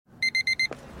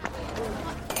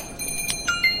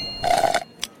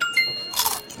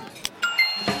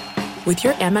With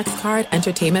your Amex card,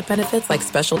 entertainment benefits like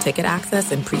special ticket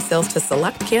access and pre-sales to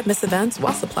select can't-miss events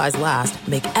while supplies last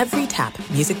make every tap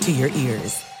music to your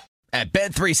ears. At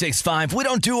Bet365, we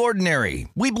don't do ordinary.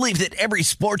 We believe that every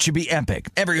sport should be epic.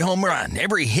 Every home run,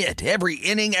 every hit, every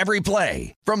inning, every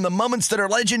play. From the moments that are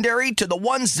legendary to the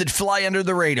ones that fly under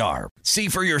the radar. See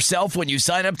for yourself when you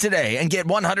sign up today and get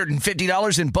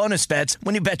 $150 in bonus bets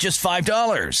when you bet just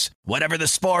 $5. Whatever the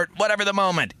sport, whatever the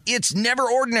moment, it's never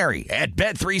ordinary at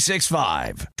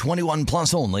Bet365. 21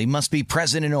 plus only. Must be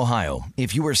present in Ohio.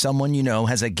 If you or someone you know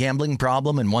has a gambling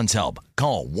problem and wants help,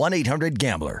 call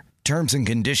 1-800-GAMBLER. Terms and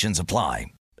conditions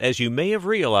apply. As you may have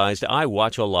realized, I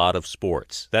watch a lot of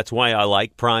sports. That's why I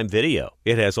like Prime Video.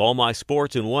 It has all my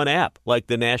sports in one app, like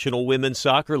the National Women's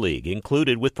Soccer League,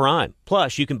 included with Prime.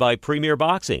 Plus, you can buy Premier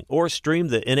Boxing or stream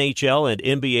the NHL and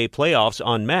NBA playoffs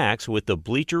on Max with the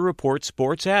Bleacher Report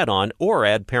Sports add-on, or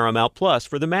add Paramount Plus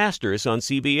for the Masters on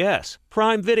CBS.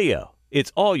 Prime Video.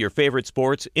 It's all your favorite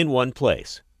sports in one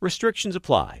place. Restrictions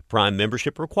apply. Prime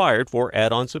membership required for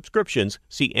add-on subscriptions.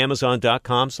 See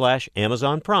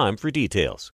Amazon.com/Amazon Prime for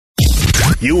details.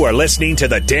 You are listening to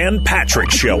the Dan Patrick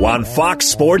Show on Fox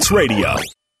Sports Radio.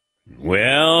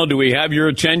 Well, do we have your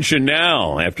attention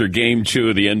now after Game 2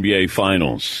 of the NBA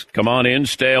Finals? Come on in,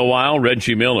 stay a while.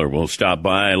 Reggie Miller will stop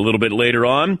by a little bit later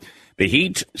on. The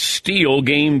Heat steal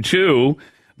Game 2.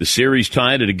 The series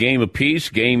tied at a game apiece.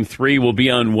 Game 3 will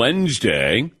be on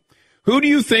Wednesday. Who do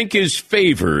you think is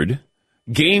favored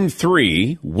Game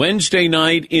 3 Wednesday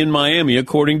night in Miami,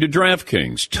 according to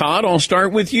DraftKings? Todd, I'll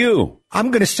start with you.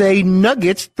 I'm going to say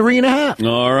Nuggets 3.5.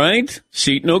 All right.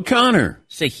 Seton O'Connor.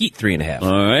 Say Heat 3.5.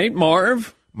 All right.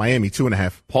 Marv. Miami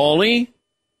 2.5. Paulie.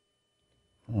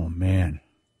 Oh, man.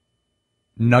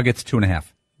 Nuggets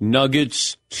 2.5.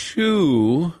 Nuggets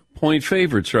 2-point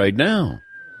favorites right now.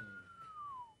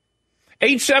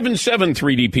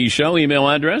 877-3DP Show. Email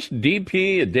address,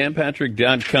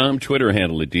 dp@danpatrick.com. Twitter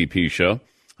handle at DP Show.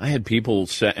 I had people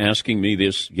asking me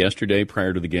this yesterday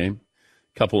prior to the game.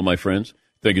 A couple of my friends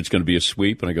think it's going to be a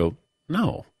sweep. And I go,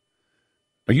 no.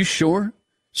 Are you sure?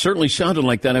 Certainly sounded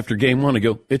like that after Game 1. I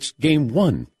go, it's Game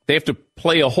 1. They have to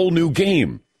play a whole new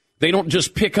game. They don't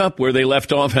just pick up where they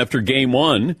left off after Game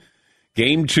 1.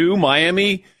 Game 2,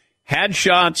 Miami had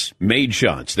shots, made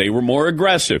shots. They were more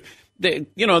aggressive.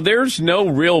 There's no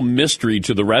real mystery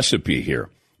to the recipe here.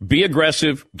 Be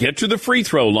aggressive, get to the free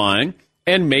throw line,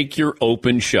 and make your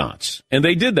open shots. And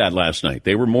they did that last night.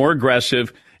 They were more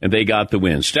aggressive, and they got the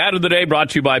win. Stat of the day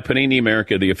brought to you by Panini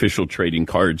America, the official trading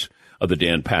cards of the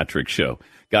Dan Patrick Show.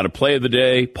 Got a play of the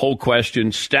day, poll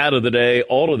question, stat of the day,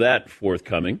 all of that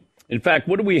forthcoming. In fact,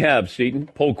 what do we have, Seton?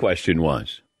 Poll question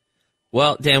was.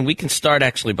 Well, Dan, we can start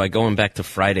actually by going back to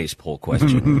Friday's poll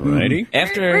question. Righty.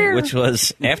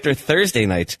 After Thursday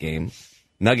night's game,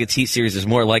 Nuggets Heat series is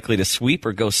more likely to sweep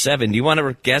or go 7. Do you want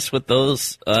to guess what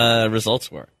those results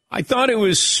were? I thought it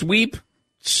was sweep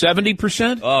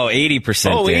 70%. Oh,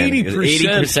 80%. Oh, Dan.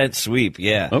 80%. 80% sweep,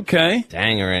 yeah. Okay.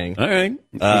 Dangerang. All right.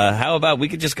 How about we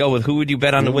could just go with who would you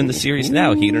bet on to win the series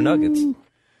now, Heat or Nuggets?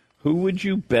 Who would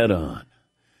you bet on?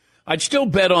 I'd still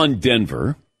bet on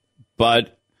Denver,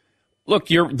 but look,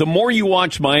 the more you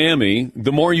watch Miami,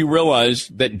 the more you realize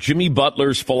that Jimmy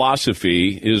Butler's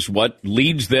philosophy is what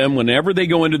leads them whenever they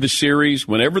go into the series,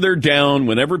 whenever they're down,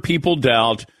 whenever people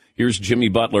doubt. Here's Jimmy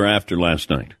Butler after last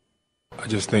night. I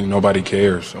just think nobody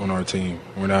cares on our team.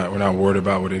 We're not worried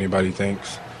about what anybody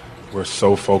thinks. We're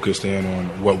so focused in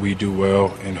on what we do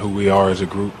well and who we are as a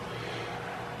group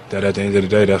that at the end of the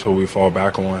day, that's what we fall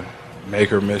back on.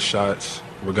 Make or miss shots,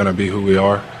 we're going to be who we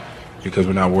are. Because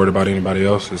we're not worried about anybody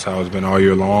else. It's how it's been all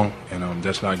year long, and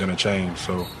that's not going to change.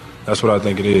 So that's what I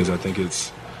think it is. I think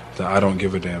it's the I don't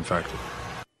give a damn factor.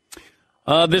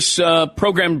 This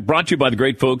program brought to you by the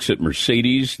great folks at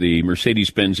Mercedes. The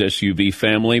Mercedes-Benz SUV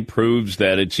family proves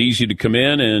that it's easy to come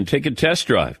in and take a test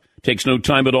drive. Takes no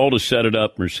time at all to set it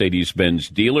up. Mercedes-Benz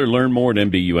dealer. Learn more at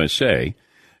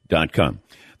MBUSA.com.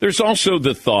 There's also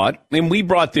the thought, and we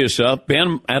brought this up,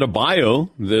 Bam Adebayo,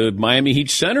 the Miami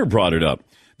Heat center, brought it up,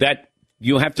 that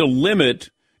you have to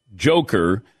limit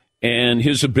Joker and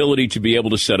his ability to be able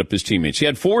to set up his teammates. He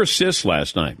had 4 assists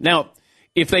last night. Now,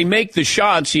 if they make the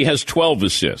shots, he has 12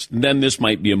 assists. Then this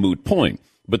might be a moot point.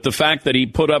 But the fact that he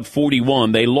put up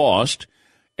 41, they lost,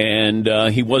 and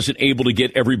he wasn't able to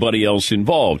get everybody else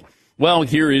involved. Well,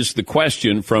 here is the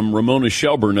question from Ramona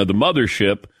Shelburne of the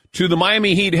Mothership to the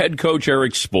Miami Heat head coach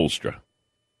Eric Spoelstra.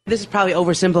 This is probably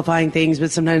oversimplifying things, but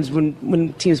sometimes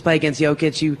when teams play against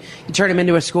Jokic, you turn him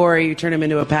into a scorer, you turn him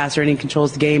into a passer, and he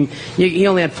controls the game. He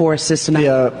only had 4 assists tonight.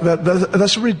 Yeah,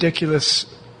 that's ridiculous.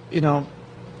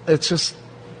 It's just,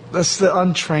 that's the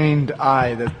untrained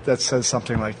eye that says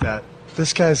something like that.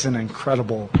 This guy's an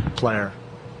incredible player.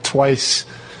 Twice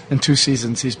in 2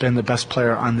 seasons, he's been the best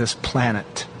player on this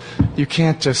planet. You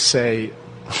can't just say,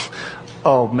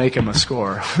 oh, make him a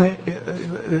scorer.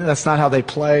 That's not how they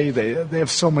play. They have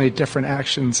so many different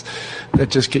actions that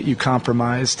just get you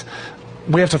compromised.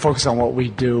 We have to focus on what we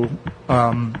do.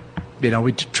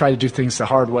 We try to do things the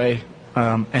hard way,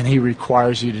 and he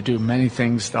requires you to do many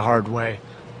things the hard way.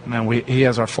 Man, he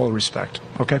has our full respect.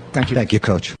 Okay? Thank you. Thank you,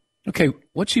 Coach. Okay,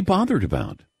 what's he bothered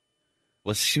about?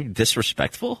 Was she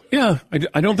disrespectful? Yeah,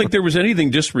 I don't think there was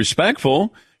anything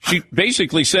disrespectful. She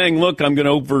basically saying, look, I'm going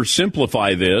to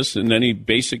oversimplify this, and then he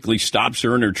basically stops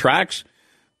her in her tracks.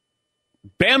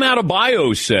 Bam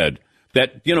Adebayo said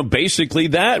that, basically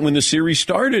that when the series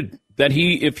started, that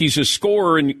if he's a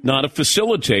scorer and not a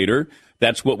facilitator,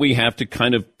 that's what we have to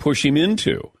kind of push him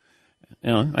into.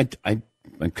 I'm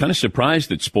kind of surprised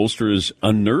that Spoelstra is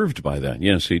unnerved by that.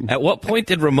 Yes, Heaton. At what point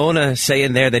did Ramona say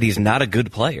in there that he's not a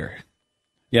good player?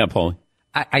 Yeah, Paulie.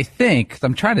 I think,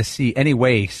 I'm trying to see any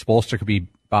way Spoelstra could be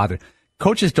bothered.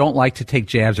 Coaches don't like to take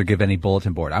jabs or give any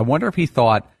bulletin board. I wonder if he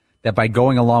thought that by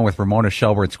going along with Ramona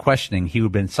Shelburne's questioning, he would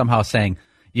have been somehow saying,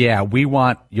 yeah, we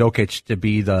want Jokic to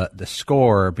be the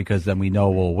scorer because then we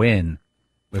know we'll win.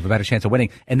 We have a better chance of winning.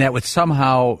 And that would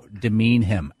somehow demean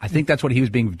him. I think that's what he was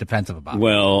being defensive about.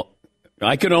 Well,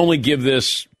 I can only give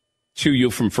this to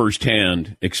you from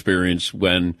firsthand experience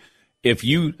when if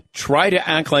you try to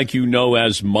act like you know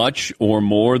as much or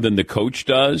more than the coach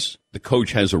does, the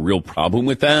coach has a real problem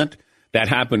with that. That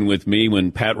happened with me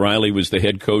when Pat Riley was the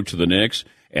head coach of the Knicks,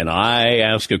 and I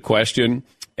asked a question,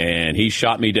 and he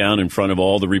shot me down in front of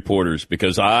all the reporters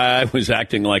because I was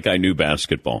acting like I knew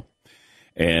basketball.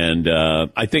 And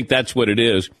I think that's what it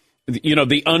is.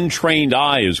 The untrained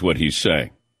eye is what he's saying.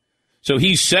 So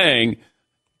he's saying,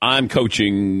 I'm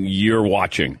coaching, you're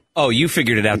watching. Oh, you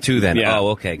figured it out too then. Yeah. Oh,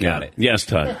 okay, got it. Yes,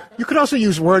 Todd. You could also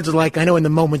use words like, I know in the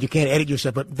moment you can't edit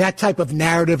yourself, but that type of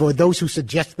narrative or those who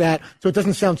suggest that, so it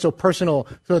doesn't sound so personal,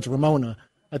 so it's Ramona.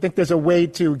 I think there's a way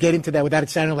to get into that without it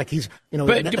sounding like he's,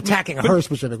 attacking her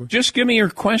specifically. Just give me your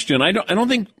question. I don't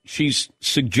think she's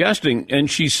suggesting, and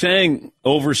she's saying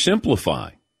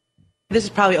oversimplify. This is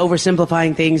probably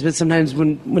oversimplifying things, but sometimes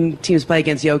when teams play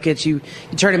against Jokic, you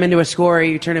turn him into a scorer,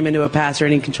 you turn him into a passer,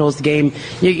 and he controls the game.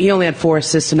 He only had 4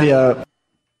 assists tonight. Yeah.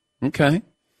 Okay.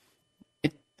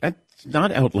 That's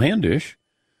not outlandish.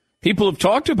 People have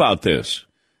talked about this.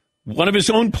 One of his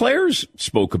own players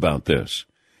spoke about this,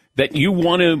 that you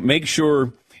want to make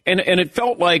sure, and it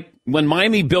felt like when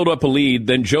Miami built up a lead,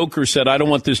 then Joker said, I don't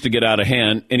want this to get out of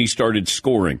hand, and he started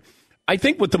scoring. I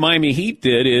think what the Miami Heat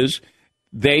did is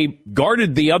they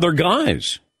guarded the other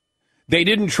guys. They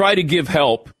didn't try to give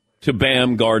help to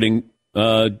Bam guarding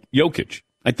Jokic.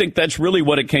 I think that's really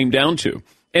what it came down to.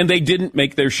 And they didn't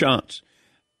make their shots.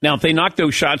 Now, if they knock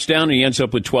those shots down and he ends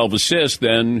up with 12 assists,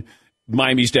 then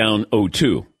Miami's down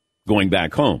 0-2 going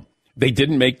back home. They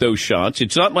didn't make those shots.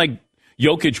 It's not like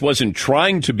Jokic wasn't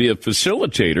trying to be a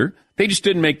facilitator. They just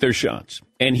didn't make their shots.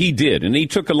 And he did. And he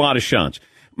took a lot of shots.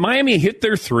 Miami hit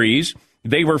their threes.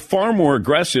 They were far more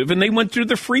aggressive, and they went through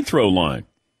the free throw line.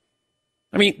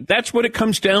 I mean, that's what it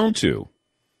comes down to.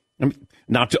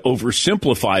 Not to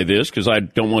oversimplify this, because I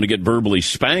don't want to get verbally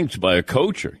spanked by a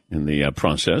coach in the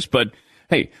process, but,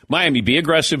 hey, Miami, be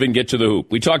aggressive and get to the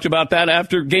hoop. We talked about that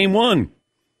after Game 1.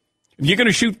 If you're going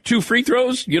to shoot 2 free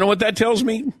throws, you know what that tells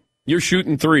me? You're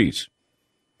shooting threes.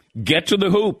 Get to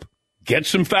the hoop. Get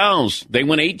some fouls. They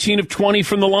went 18 of 20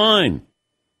 from the line,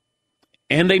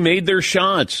 and they made their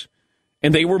shots.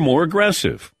 And they were more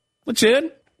aggressive. That's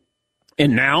it.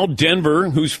 And now Denver,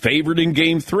 who's favored in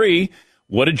Game 3,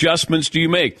 what adjustments do you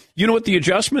make? You know what the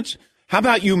adjustments? How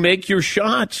about you make your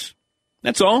shots?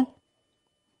 That's all.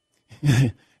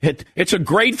 It's a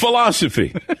great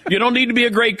philosophy. You don't need to be a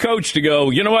great coach to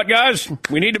go, you know what, guys?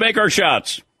 We need to make our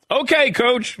shots. Okay,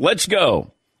 coach, let's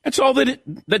go. That's all that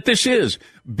this is.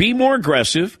 Be more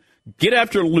aggressive, get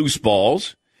after loose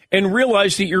balls, and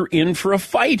realize that you're in for a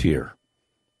fight here.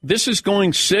 This is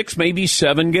going 6, maybe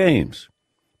 7 games.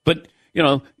 But,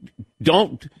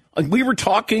 we were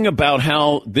talking about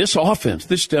how this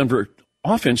Denver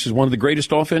offense is one of the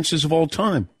greatest offenses of all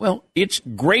time. Well, it's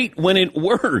great when it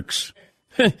works.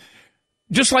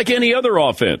 Just like any other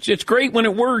offense. It's great when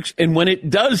it works. And when it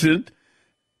doesn't,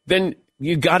 then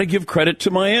you got to give credit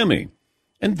to Miami.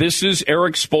 And this is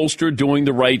Eric Spoelstra doing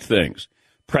the right things.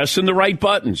 Pressing the right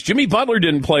buttons. Jimmy Butler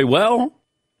didn't play well.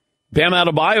 Bam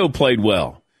Adebayo played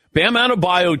well. Bam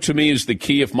Adebayo, to me, is the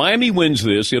key. If Miami wins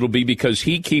this, it'll be because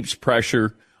he keeps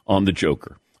pressure on the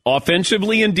Joker.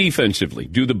 Offensively and defensively.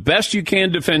 Do the best you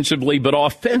can defensively, but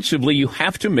offensively, you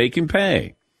have to make him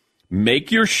pay.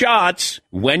 Make your shots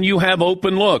when you have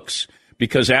open looks.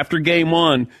 because after game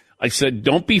one, I said,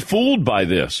 don't be fooled by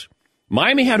this.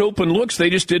 Miami had open looks.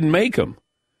 They just didn't make them.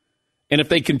 And if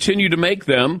they continue to make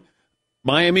them,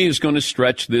 Miami is going to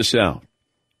stretch this out.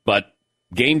 But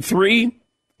game 3,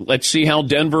 let's see how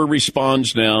Denver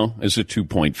responds now as a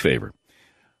 2-point favorite.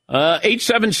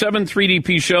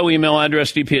 877-3DP Show, email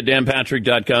address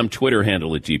dp@danpatrick.com, Twitter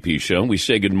handle @DP Show. We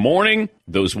say good morning.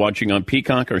 Those watching on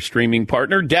Peacock, our streaming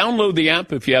partner, download the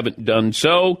app if you haven't done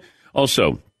so.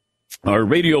 Also, our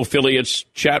radio affiliates,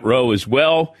 chat row as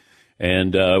well.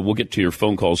 And we'll get to your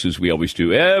phone calls as we always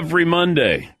do every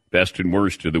Monday. Best and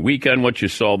worst of the weekend, what you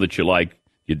saw that you liked,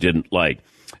 you didn't like.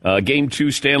 Game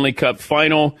 2 Stanley Cup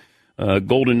final.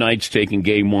 Golden Knights taking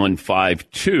game 1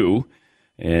 5-2.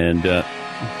 And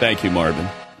thank you, Marvin.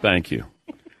 Thank you.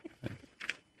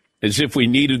 As if we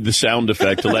needed the sound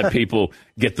effect to let people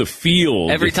get the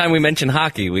feel. Every time we mention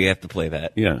hockey, we have to play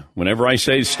that. Yeah. Whenever I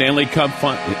say Stanley Cup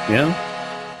final,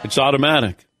 it's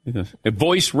automatic. A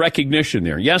voice recognition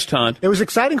there. Yes, Todd? It was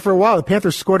exciting for a while. The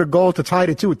Panthers scored a goal to tie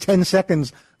it 2 with 10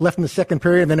 seconds left in the second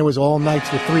period, and then it was all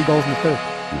Knights with 3 goals in the third.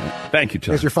 Thank you,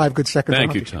 Todd. There's your 5 good seconds.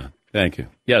 Thank you, Todd. Thank you.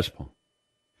 Yes, Paul.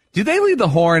 Do they leave the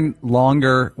horn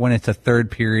longer when it's a third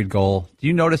period goal? Do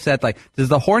you notice that? Like, does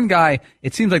the horn guy,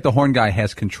 it seems like the horn guy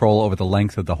has control over the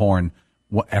length of the horn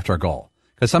after a goal.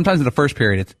 Because sometimes in the first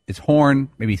period, it's horn,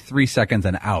 maybe 3 seconds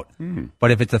and out.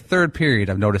 But if it's a third period,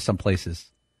 I've noticed some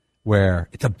places where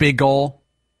it's a big goal,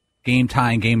 game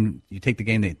tying, you take the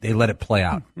game, they let it play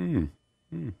out.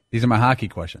 These are my hockey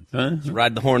questions. Let's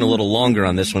ride the horn a little longer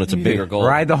on this one. It's a bigger goal.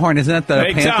 Ride the horn. Isn't that the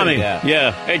Hey, Panther? Tommy.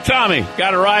 Yeah. Hey, Tommy,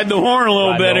 got to ride the horn a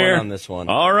little bit here. On this one.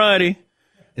 All righty.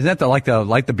 Isn't that like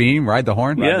the beam? Ride the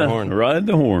horn? Ride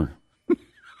the horn.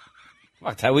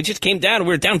 Ty, we just came down. We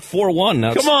were down 4-1.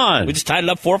 Now Come on. We just tied it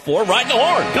up 4-4. Ride the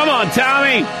horn. Come on,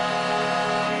 Tommy.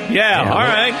 Yeah. All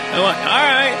right.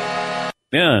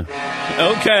 Yeah.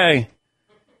 Okay.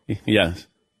 Yes.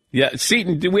 Yeah.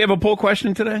 Seton, do we have a poll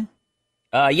question today?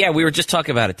 Yeah, we were just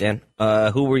talking about it, Dan.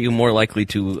 Who were you more likely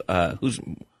to?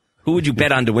 Who would you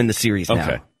bet on to win the series now?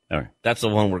 Okay. All right. That's the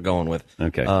one we're going with.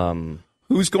 Okay.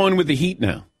 Who's going with the Heat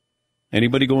now?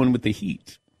 Anybody going with the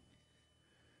Heat?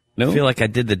 No. I feel like I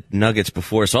did the Nuggets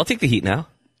before, so I'll take the Heat now.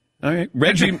 All right.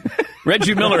 Reggie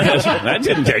Miller has that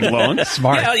didn't take long.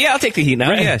 Smart. Yeah, I'll take the Heat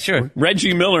now. Yeah, sure.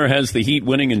 Reggie Miller has the Heat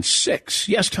winning in 6.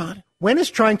 Yes, Todd. When is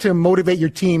trying to motivate your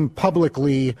team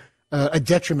publicly a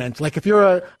detriment? Like if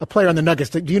you're a player on the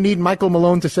Nuggets, do you need Michael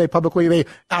Malone to say publicly they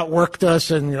outworked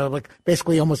us and, like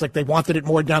basically almost like they wanted it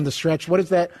more down the stretch? What does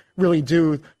that really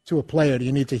do to a player? Do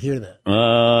you need to hear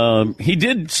that? He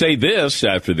did say this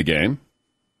after the game.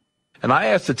 And I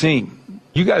asked the team,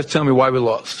 you guys tell me why we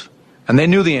lost. And they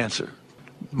knew the answer.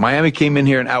 Miami came in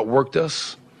here and outworked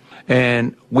us.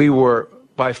 And we were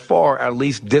by far our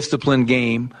least disciplined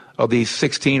game of these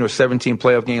 16 or 17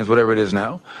 playoff games, whatever it is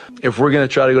now. If we're going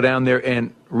to try to go down there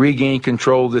and regain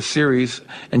control of this series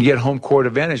and get home court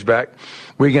advantage back,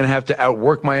 we're going to have to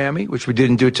outwork Miami, which we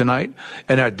didn't do tonight,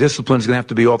 and our discipline is going to have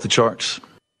to be off the charts.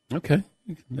 Okay.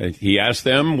 He asked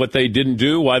them what they didn't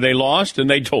do, why they lost, and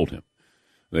they told him.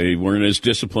 They weren't as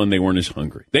disciplined, they weren't as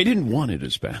hungry. They didn't want it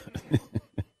as bad.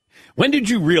 When did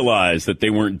you realize that they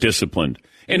weren't disciplined?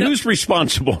 And who's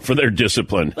responsible for their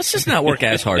discipline? Let's just not work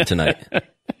as hard tonight.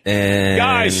 And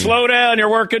guys, slow down. You're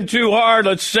working too hard.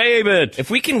 Let's save it. If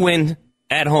we can win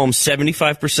at home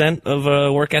 75%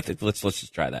 of work ethic, let's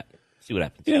just try that. See what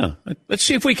happens. Yeah. Let's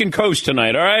see if we can coast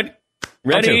tonight, all right?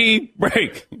 Ready,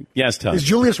 break. Yes, Tom. Is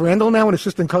Julius Randle now an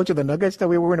assistant coach of the Nuggets that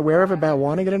we weren't aware of about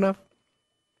wanting it enough?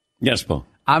 Yes, Paul.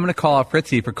 I'm going to call out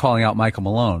Fritzy for calling out Michael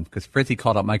Malone because Fritzy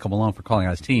called out Michael Malone for calling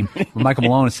out his team. Michael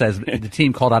Malone says the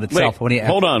team called out itself. Wait,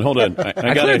 hold on.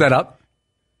 I cleared that up.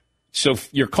 So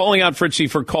you're calling out Fritzy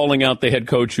for calling out the head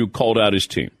coach who called out his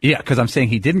team. Yeah, because I'm saying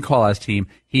he didn't call out his team.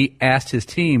 He asked his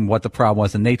team what the problem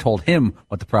was, and they told him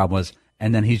what the problem was,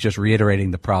 and then he's just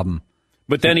reiterating the problem.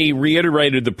 But then he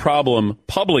reiterated the problem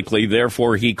publicly,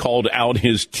 therefore he called out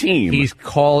his team. He's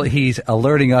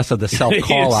alerting us of the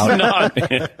self-call-out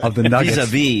of the Nuggets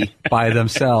vis-a-vis by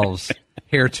themselves,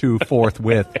 heretofore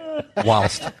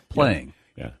whilst playing.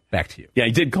 Yeah. Back to you. Yeah,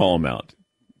 he did call him out.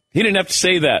 He didn't have to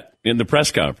say that in the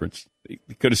press conference. He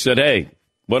could have said, hey,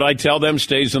 what I tell them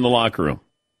stays in the locker room.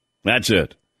 That's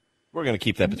it. We're going to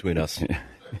keep that between us.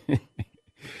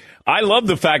 I love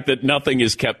the fact that nothing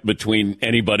is kept between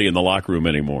anybody in the locker room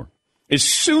anymore. As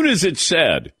soon as it's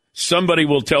said, somebody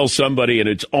will tell somebody and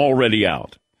it's already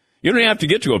out. You don't have to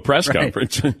get to a press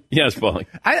conference. Yes, Paulie.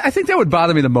 I think that would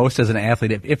bother me the most as an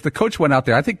athlete. If the coach went out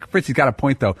there, I think Fritzy's got a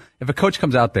point, though. If a coach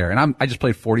comes out there, and I just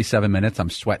played 47 minutes, I'm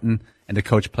sweating, and the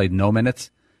coach played no minutes,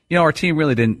 our team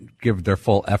really didn't give their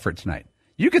full effort tonight.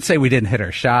 You could say we didn't hit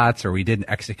our shots, or we didn't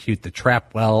execute the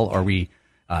trap well, or we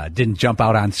didn't jump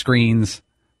out on screens.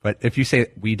 But if you say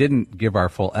we didn't give our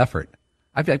full effort,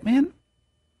 I'd be like, man,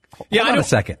 hold on a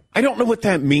second. I don't know what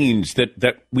that means,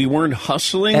 that we weren't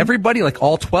hustling. Everybody, like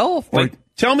all 12? Like,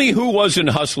 tell me who wasn't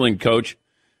hustling, Coach.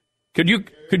 Could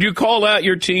you call out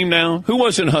your team now? Who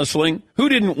wasn't hustling? Who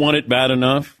didn't want it bad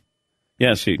enough?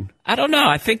 Yes, Eden. I don't know.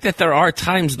 I think that there are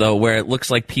times, though, where it looks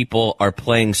like people are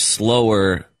playing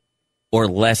slower or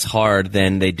less hard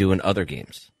than they do in other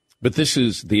games. But this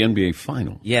is the NBA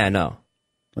final. Yeah, I know.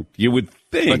 You would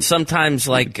think. But sometimes,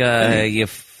 like, you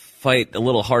fight a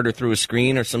little harder through a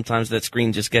screen, or sometimes that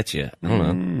screen just gets you. I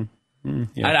don't know.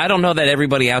 I don't know that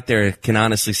everybody out there can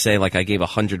honestly say, like, I gave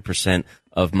 100%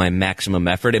 of my maximum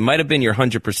effort. It might have been your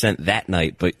 100% that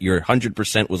night, but your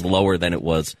 100% was lower than it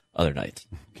was other nights.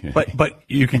 Okay. But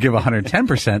you can give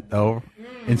 110%, though,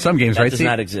 in some games, that right? Does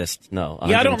not exist. No.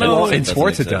 Yeah, I don't know. In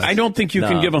sports, it does. I don't think you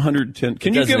can give 110.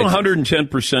 Can you give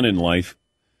 110% in life?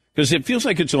 Because it feels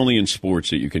like it's only in sports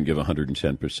that you can give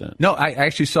 110%. No, I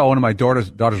actually saw one of my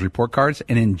daughter's report cards,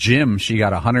 and in gym, she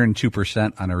got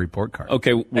 102% on her report card.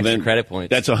 Okay, well extra then credit points.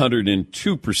 That's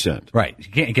 102%. Right.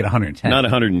 You can't get 110. Not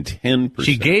 110%.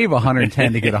 She gave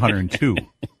 110 to get 102.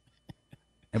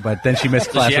 But then she missed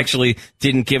class. She actually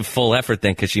didn't give full effort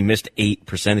then, because she missed 8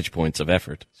 percentage points of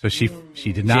effort. So she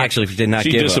did not. She actually did not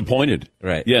She's give disappointed. Up.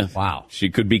 Right. Yeah. Wow. She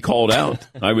could be called out,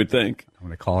 I would think. I'm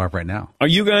going to call her up right now. Are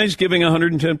you guys giving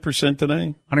 110% today?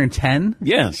 110?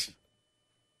 Yes.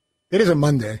 It is a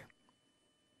Monday.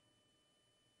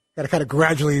 Got to kind of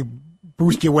gradually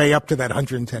boost your way up to that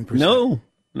 110%.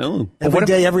 No. Every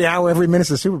day, every hour, every minute's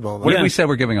the Super Bowl. What if we said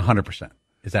we're giving 100%?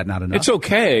 Is that not enough? It's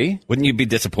okay. Wouldn't you be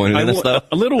disappointed in this, though?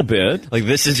 A little bit. Like,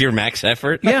 this is your max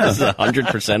effort? Yeah. This is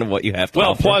 100% of what you have to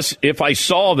Well, offer? plus, if I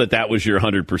saw that was your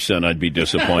 100%, I'd be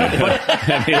disappointed. But,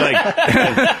 I mean,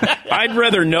 I'd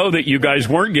rather know that you guys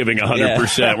weren't giving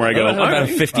 100%, where I go, I'm about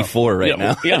 54 right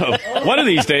now. Yeah, one of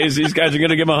these days, these guys are going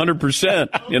to give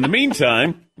 100%. In the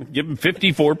meantime, give them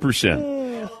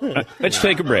 54%. Let's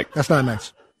take a break. That's not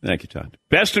nice. Thank you, Todd.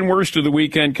 Best and worst of the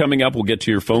weekend coming up. We'll get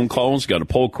to your phone calls. Got a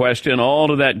poll question,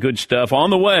 all of that good stuff on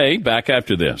the way. Back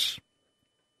after this.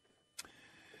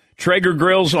 Traeger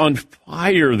Grill's on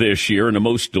fire this year in a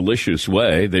most delicious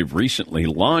way. They've recently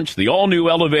launched the all-new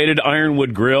elevated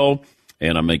Ironwood Grill,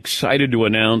 and I'm excited to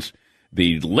announce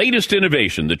the latest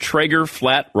innovation, the Traeger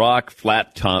Flat Rock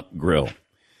Flat Top Grill.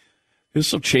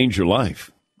 This will change your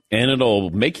life, and it'll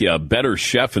make you a better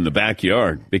chef in the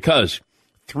backyard, because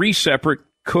 3 separate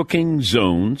cooking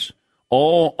zones,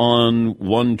 all on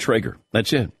one Traeger.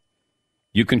 That's it.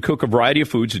 You can cook a variety of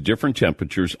foods at different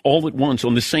temperatures all at once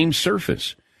on the same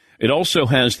surface. It also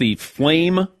has the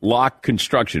flame lock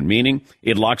construction, meaning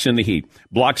it locks in the heat,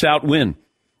 blocks out wind,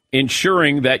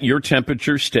 ensuring that your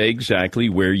temperatures stay exactly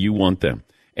where you want them.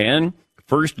 And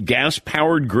first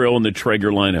gas-powered grill in the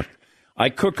Traeger lineup. I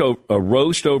cook a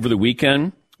roast over the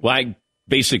weekend. Well,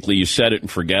 basically you set it and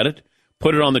forget it.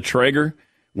 Put it on the Traeger.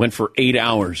 Went for 8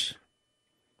 hours.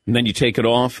 And then you take it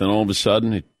off, and all of a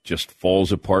sudden, it just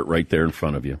falls apart right there in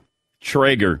front of you.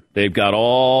 Traeger, they've got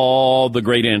all the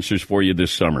great answers for you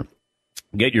this summer.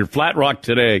 Get your Flat Rock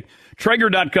today.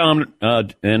 Traeger.com.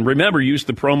 And remember, use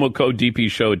the promo code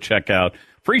DPShow at checkout.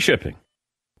 Free shipping.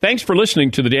 Thanks for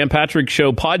listening to the Dan Patrick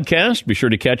Show podcast. Be sure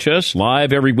to catch us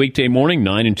live every weekday morning,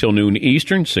 9 until noon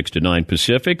Eastern, 6 to 9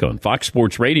 Pacific on Fox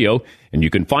Sports Radio. And you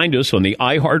can find us on the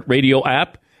iHeartRadio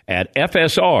app at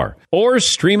FSR, or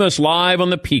stream us live on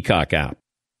the Peacock app.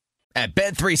 At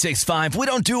Bet365, we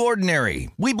don't do ordinary.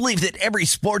 We believe that every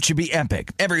sport should be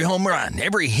epic. Every home run,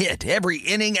 every hit, every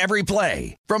inning, every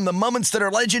play. From the moments that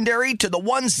are legendary to the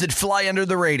ones that fly under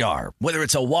the radar. Whether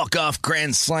it's a walk-off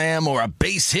grand slam or a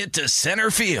base hit to center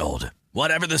field.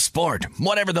 Whatever the sport,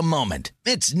 whatever the moment,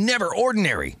 it's never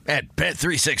ordinary at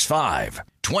Bet365.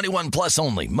 21 plus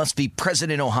only. Must be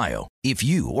present in Ohio. If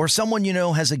you or someone you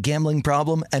know has a gambling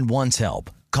problem and wants help,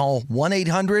 call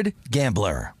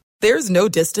 1-800-GAMBLER. There's no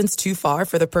distance too far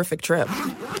for the perfect trip.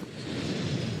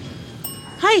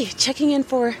 Hi, checking in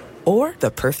for... Or the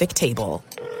perfect table.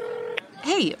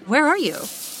 Hey, where are you?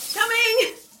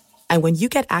 Coming! And when you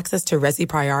get access to Resi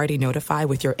Priority Notify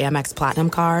with your Amex Platinum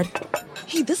card...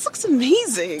 Hey, this looks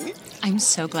amazing. I'm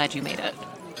so glad you made it.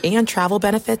 And travel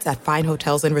benefits at fine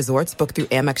hotels and resorts booked through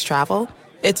Amex Travel,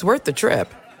 it's worth the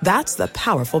trip. That's the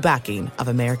powerful backing of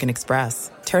American Express.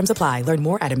 Terms apply. Learn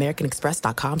more at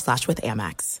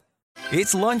americanexpress.com/withAmex.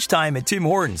 It's lunchtime at Tim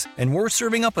Hortons, and we're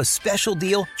serving up a special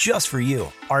deal just for you.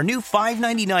 Our new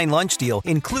 $5.99 lunch deal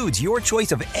includes your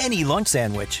choice of any lunch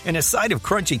sandwich and a side of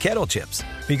crunchy kettle chips.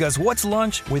 Because what's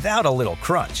lunch without a little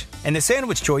crunch? And the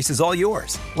sandwich choice is all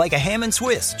yours, like a ham and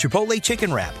Swiss, Chipotle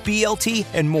chicken wrap, BLT,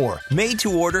 and more, made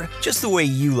to order just the way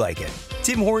you like it.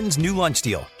 Tim Hortons' new lunch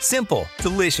deal. Simple,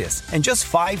 delicious, and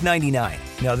just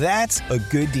 $5.99. Now that's a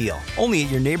good deal. Only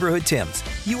at your neighborhood Tim's.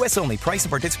 U.S. only. Price and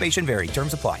participation vary.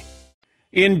 Terms apply.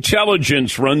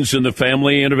 Intelligence runs in the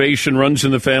family. Innovation runs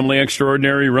in the family.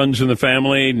 Extraordinary runs in the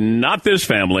family. Not this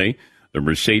family. The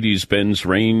Mercedes-Benz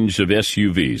range of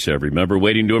SUVs. Every member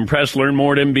waiting to impress. Learn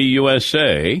more at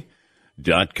MBUSA.com.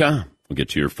 We'll get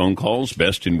to your phone calls.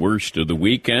 Best and worst of the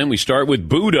weekend. We start with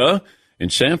Buddha in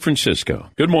San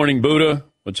Francisco. Good morning, Buddha.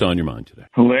 What's on your mind today?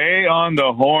 Lay on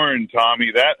the horn,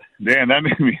 Tommy. That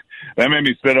made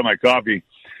me spit on my coffee.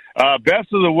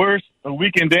 Best of the worst of the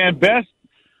weekend, Dan. Best.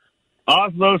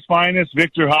 Oslo's finest,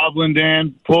 Victor Hovland,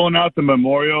 Dan, pulling out the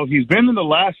memorial. He's been in the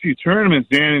last few tournaments,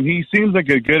 Dan, and he seems like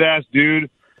a good-ass dude.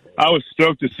 I was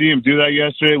stoked to see him do that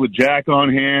yesterday with Jack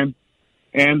on hand.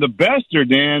 And the bester,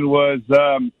 Dan, was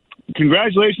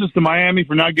congratulations to Miami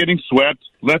for not getting swept.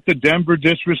 Let the Denver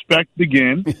disrespect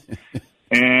begin.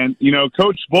 And,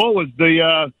 Coach Sproul was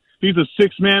he's the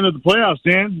sixth man of the playoffs,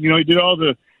 Dan. He did all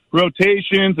the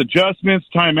rotations, adjustments,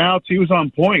 timeouts. He was on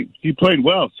point. He played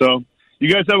well, so...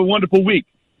 You guys have a wonderful week.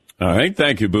 All right.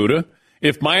 Thank you, Buddha.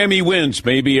 If Miami wins,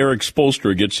 maybe Eric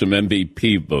Spoelstra gets some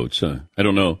MVP votes. I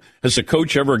don't know. Has a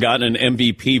coach ever gotten an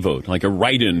MVP vote, like a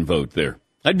write-in vote there?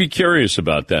 I'd be curious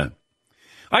about that.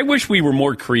 I wish we were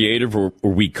more creative or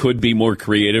we could be more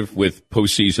creative with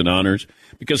postseason honors,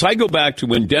 because I go back to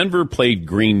when Denver played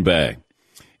Green Bay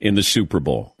in the Super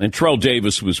Bowl, and Terrell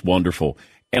Davis was wonderful.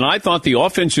 And I thought the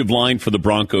offensive line for the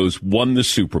Broncos won the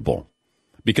Super Bowl,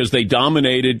 because they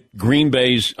dominated Green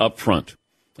Bay's up front,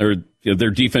 or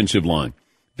their defensive line.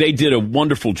 They did a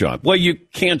wonderful job. Well, you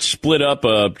can't split up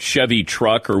a Chevy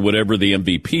truck or whatever the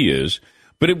MVP is,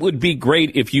 but it would be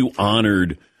great if you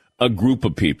honored a group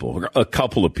of people, or a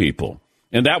couple of people.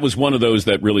 And that was one of those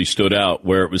that really stood out,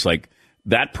 where it was like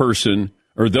that person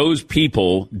or those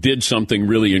people did something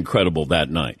really incredible that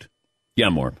night. Yeah,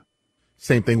 Morb.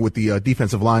 Same thing with the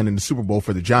defensive line in the Super Bowl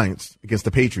for the Giants against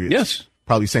the Patriots. Yes.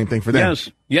 Probably same thing for them.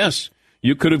 Yes.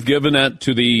 You could have given that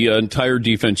to the entire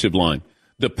defensive line.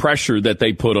 The pressure that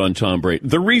they put on Tom Brady.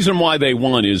 The reason why they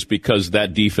won is because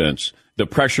that defense, the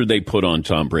pressure they put on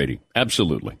Tom Brady.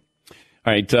 Absolutely.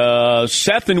 All right,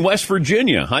 Seth in West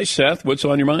Virginia. Hi, Seth. What's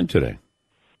on your mind today?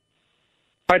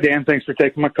 Hi, Dan. Thanks for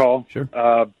taking my call. Sure.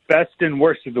 Best and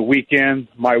worst of the weekend.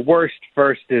 My worst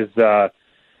first is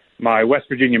my West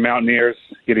Virginia Mountaineers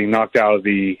getting knocked out of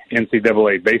the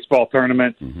NCAA baseball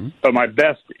tournament. Mm-hmm. But my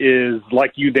best is,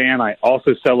 like you, Dan, I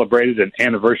also celebrated an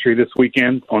anniversary this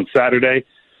weekend on Saturday.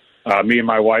 Me and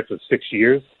my wife of 6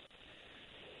 years.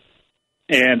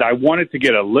 And I wanted to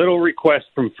get a little request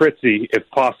from Fritzy, if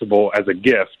possible, as a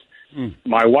gift.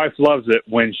 My wife loves it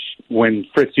when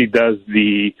Fritzy does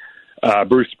the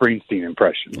Bruce Springsteen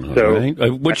impression. All right.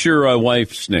 What's your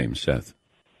wife's name, Seth?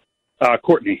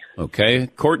 Courtney. Okay.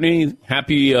 Courtney,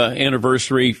 happy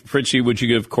anniversary. Fritzy, would you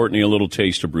give Courtney a little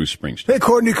taste of Bruce Springsteen? Hey,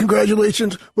 Courtney,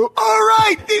 congratulations. Well, all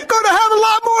right. He's going to have a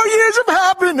lot more years of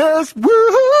happiness.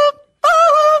 Woo-hoo.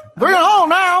 Bring it home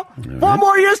now. Right. 4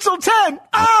 more years till 10.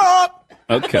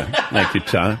 Okay. Thank you,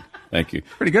 Todd. Thank you.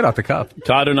 Pretty good off the cuff.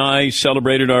 Todd and I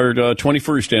celebrated our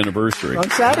 21st anniversary. On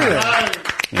Saturday.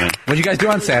 Yeah. What did you guys do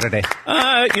on Saturday?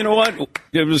 You know what?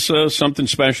 It was something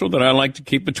special that I like to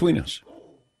keep between us.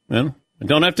 Well, I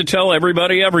don't have to tell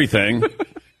everybody everything.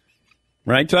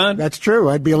 Right, Todd? That's true.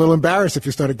 I'd be a little embarrassed if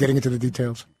you started getting into the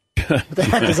details. What the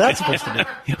heck is that supposed to be?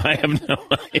 I have no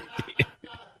idea.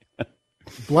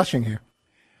 Blushing here.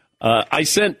 I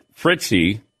sent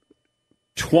Fritzy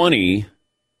 20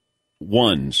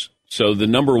 ones. So the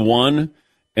number 1,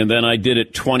 and then I did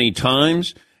it 20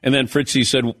 times. And then Fritzy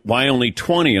said, why only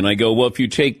 20? And I go, well, if you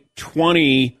take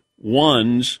 20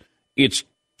 ones, it's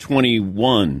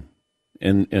 21.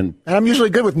 And I'm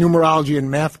usually good with numerology and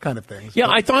math kind of things. Yeah,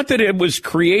 I thought that it was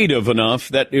creative enough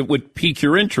that it would pique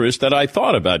your interest that I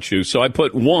thought about you. So I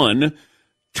put 1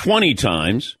 20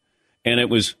 times, and it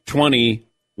was 20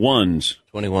 ones.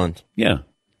 21. Yeah.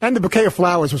 And the bouquet of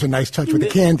flowers was a nice touch with the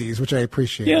candies, which I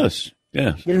appreciate. Yes.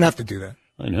 You didn't have to do that.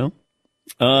 I know.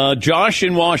 Josh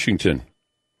in Washington.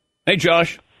 Hey,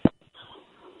 Josh.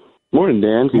 Morning,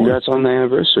 Dan. Congrats on the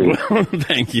anniversary.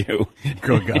 Thank you.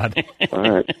 Good God. All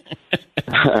right.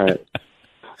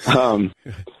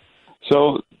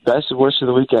 So, best and worst of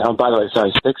the weekend. Oh, by the way,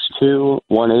 sorry, 6'2",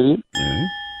 180. Mm-hmm.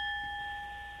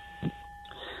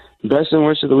 Best and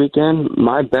worst of the weekend.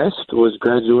 My best was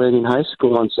graduating high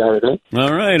school on Saturday.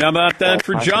 All right. How about that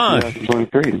for Josh?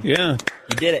 2023. Yeah.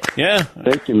 You did it. Yeah.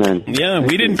 Thank you, man. Yeah,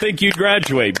 we didn't think you'd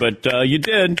graduate, but you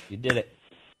did. You did it.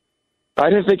 I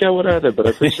didn't think I would either, but I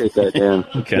appreciate that, Dan.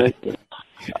 Okay.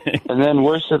 And then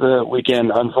worst of the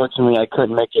weekend, unfortunately, I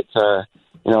couldn't make it to,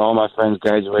 all my friends'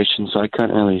 graduation, so I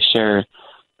couldn't really share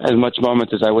as much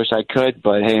moments as I wish I could.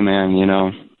 But hey, man,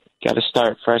 got to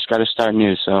start fresh, got to start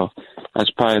new. So that's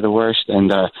probably the worst.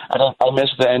 And I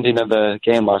missed the ending of the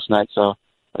game last night, so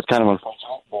that's kind of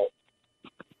unfortunate. But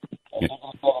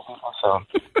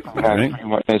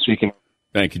Right. This weekend.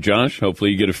 Thank you, Josh.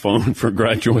 Hopefully you get a phone for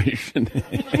graduation.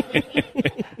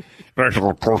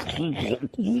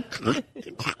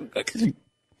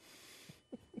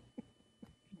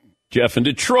 Jeff in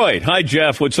Detroit. Hi,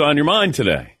 Jeff. What's on your mind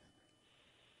today?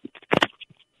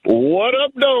 What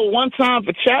up, though? One time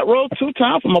for chat row, 2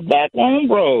 times for my backbone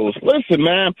bros. Listen,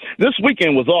 man, this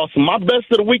weekend was awesome. My best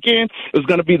of the weekend is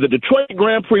going to be the Detroit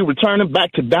Grand Prix returning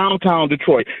back to downtown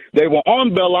Detroit. They were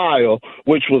on Belle Isle,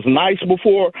 which was nice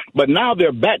before, but now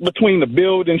they're back between the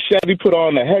buildings. Chevy put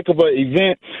on a heck of an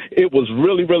event. It was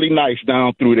really, really nice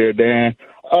down through there, Dan.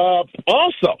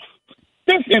 Also,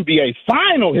 this NBA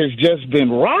final has just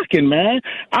been rocking, man.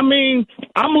 I mean,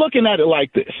 I'm looking at it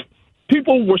like this.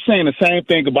 People were saying the same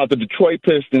thing about the Detroit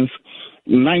Pistons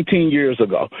 19 years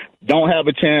ago. Don't have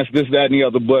a chance, this, that, and the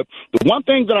other. But the one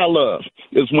thing that I love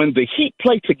is when the Heat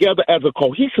play together as a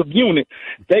cohesive unit,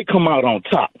 they come out on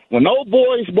top. When those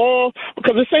boys ball,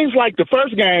 because it seems like the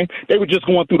first game, they were just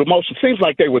going through the motion. It seems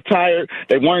like they were tired.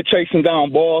 They weren't chasing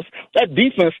down balls. That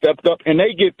defense stepped up, and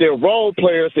they get their role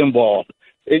players involved.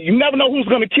 You never know who's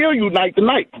going to kill you night to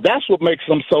night. That's what makes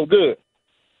them so good.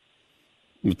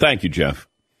 Thank you, Jeff.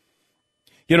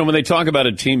 When they talk about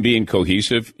a team being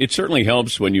cohesive, it certainly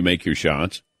helps when you make your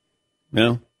shots.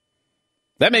 That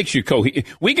makes you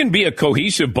we can be a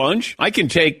cohesive bunch. I can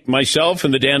take myself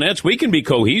and the Danettes. We can be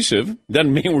cohesive.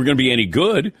 Doesn't mean we're going to be any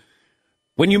good.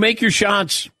 When you make your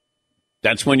shots,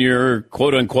 that's when you're,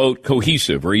 quote unquote,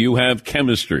 cohesive, or you have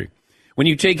chemistry. When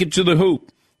you take it to the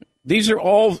hoop. These are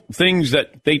all things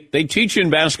that they teach you in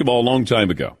basketball a long time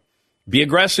ago. Be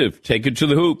aggressive. Take it to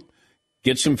the hoop.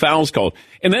 Get some fouls called.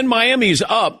 And then Miami's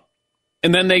up,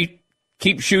 and then they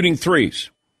keep shooting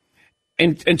threes.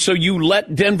 And so you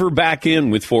let Denver back in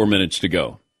with 4 minutes to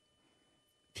go.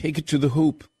 Take it to the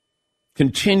hoop.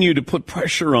 Continue to put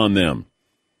pressure on them.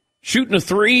 Shooting a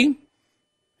three.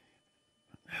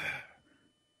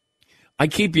 I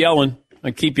keep yelling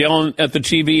at the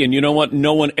TV, and you know what?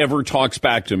 No one ever talks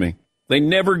back to me. They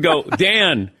never go,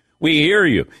 Dan, we hear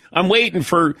you. I'm waiting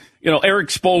for, Eric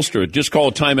Spoelstra. Just call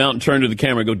a timeout and turn to the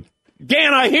camera and go,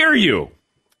 Dan, I hear you.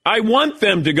 I want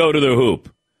them to go to the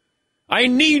hoop. I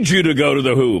need you to go to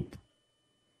the hoop.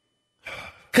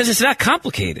 Because it's not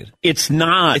complicated. It's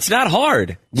not. It's not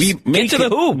hard. Get to the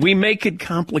hoop. We make it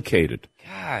complicated.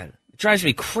 God, it drives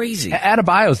me crazy.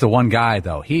 Adebayo's the one guy,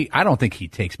 though. I don't think he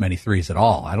takes many threes at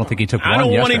all. I don't think he took one yesterday.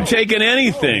 I don't want him taking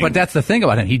anything. But that's the thing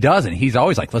about him. He doesn't. He's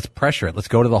always like, let's pressure it. Let's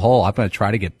go to the hole. I'm going to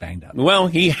try to get banged up. Well,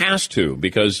 he has to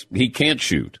because he can't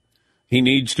shoot. He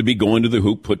needs to be going to the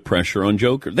hoop, put pressure on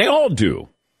Joker. They all do.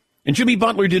 And Jimmy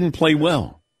Butler didn't play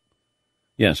well.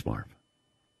 Yes, Marv.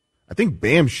 I think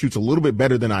Bam shoots a little bit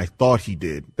better than I thought he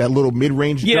did. That little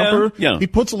mid-range jumper. Yeah. He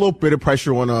puts a little bit of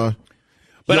pressure on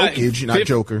Jokic, not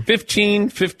Joker. 15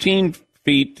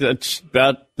 feet, that's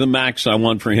about the max I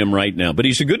want for him right now. But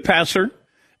he's a good passer,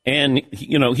 and,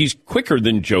 he's quicker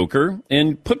than Joker,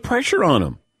 and put pressure on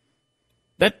him.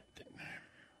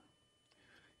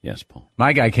 Yes, Paul.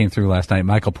 My guy came through last night,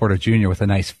 Michael Porter Jr., with a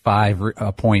nice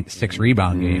 5.6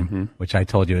 rebound game, which I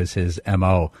told you is his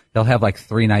MO. He'll have like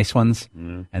 3 nice ones,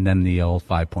 and then the old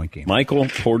 5-point game. Michael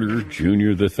Porter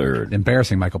Jr. the third.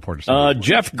 Embarrassing Michael Porter Sr.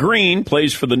 Jeff Green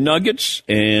plays for the Nuggets,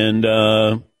 and,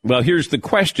 here's the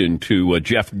question to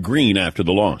Jeff Green after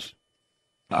the loss.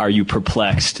 Are you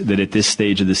perplexed that at this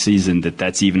stage of the season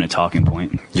that's even a talking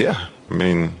point? Yeah. I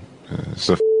mean, it's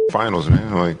the finals,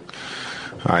 man.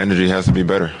 Our energy has to be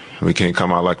better. We can't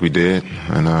come out like we did,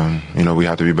 and, we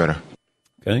have to be better.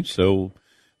 Okay, so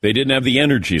they didn't have the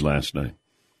energy last night.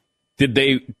 Did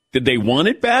they want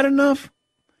it bad enough?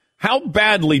 How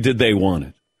badly did they want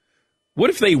it?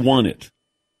 What if they won it?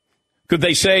 Could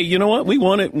they say, you know what, we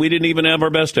won it, we didn't even have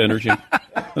our best energy?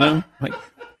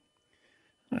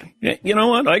 You know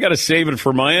what, I got to save it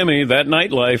for Miami, that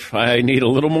nightlife. I need a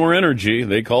little more energy.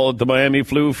 They call it the Miami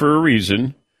flu for a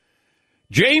reason.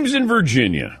 James in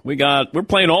Virginia. We're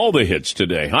playing all the hits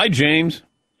today. Hi, James.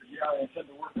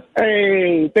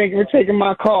 Hey, thank you for taking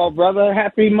my call, brother.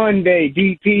 Happy Monday,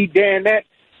 DP, Danette.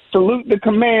 salute the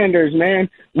Commanders, man.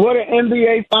 What an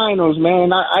NBA Finals,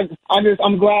 man.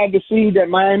 I'm glad to see that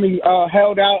Miami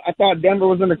held out. I thought Denver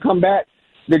was going to come back.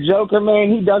 The Joker,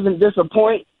 man, he doesn't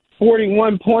disappoint.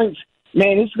 41 points.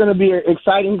 Man, it's going to be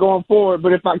exciting going forward.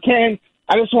 But if I can,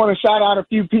 I just want to shout out a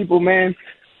few people, man.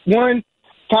 One,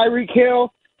 Tyreek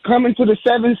Hill coming to the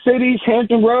 7 cities,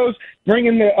 Hampton Roads,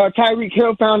 bringing the Tyreek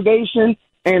Hill Foundation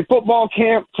and football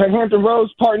camp to Hampton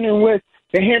Roads, partnering with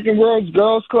the Hampton Roads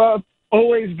Girls Club.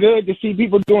 Always good to see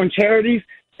people doing charities.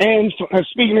 And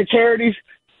speaking of charities,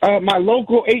 my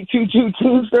local 822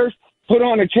 Teamsters put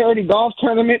on a charity golf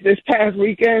tournament this past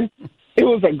weekend. It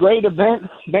was a great event.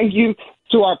 Thank you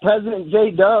to our president,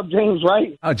 J-Dub, James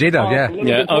Wright. Oh, J-Dub, yeah.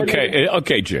 Yeah,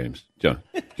 okay, James. James.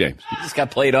 You just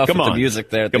got played off with the music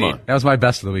there. Come on. That was my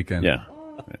best of the weekend. Yeah.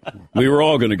 We were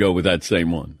all going to go with that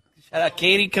same one. Shout out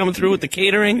Katie coming through with the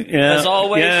catering. As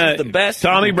always, she's the best.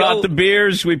 Tommy brought the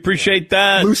beers. We appreciate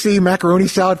that. Lucy, macaroni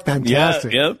salad,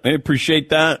 fantastic. Yeah, I appreciate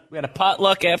that. We had a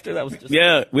potluck after. That was just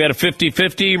we had a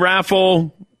 50-50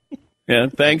 raffle. Yeah,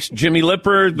 thanks, Jimmy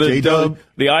Lipper,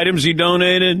 the items he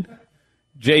donated.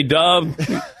 J-Dub.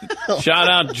 Shout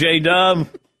out J-Dub.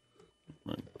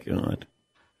 My God.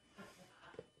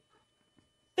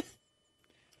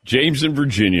 James in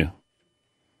Virginia.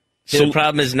 The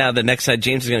problem is now the next side,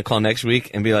 James is going to call next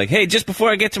week and be like, hey, just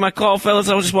before I get to my call, fellas,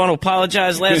 I just want to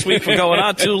apologize last week for going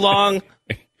on too long.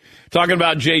 Talking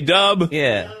about J-Dub?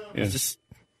 Yeah. Just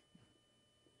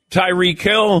Tyreek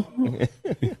Hill.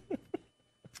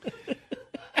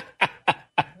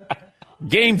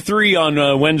 Game 3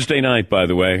 on Wednesday night, by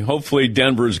the way. Hopefully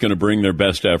Denver is going to bring their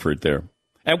best effort there.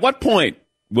 At what point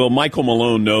will Michael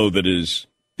Malone know that his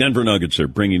Denver Nuggets are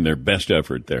bringing their best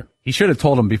effort there? He should have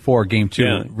told them before Game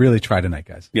 2. Really try tonight,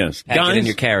 guys. Yes. Pack it in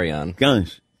your carry-on.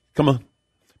 Guys, come on.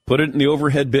 Put it in the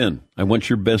overhead bin. I want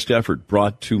your best effort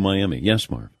brought to Miami. Yes,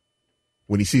 Marv.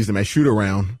 When he sees them at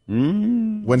shoot-around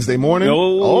Wednesday morning.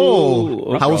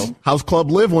 House Club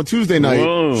Live on Tuesday night.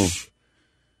 Whoa.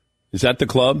 Is that the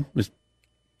club?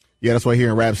 Yeah, that's what I hear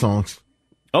in rap songs.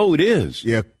 Oh, it is?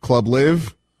 Yeah, Club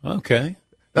Live. Okay.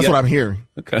 That's what I'm hearing.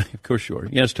 Okay, of course you are.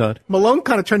 Yes, Todd? Malone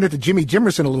kind of turned into Jimmy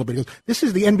Jimerson a little bit. He goes, this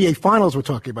is the NBA Finals we're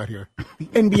talking about here. The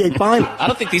NBA Finals. I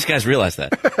don't think these guys realize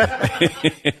that.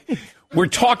 We're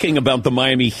talking about the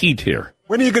Miami Heat here.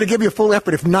 When are you going to give you a full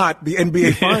effort if not the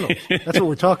NBA Finals? That's what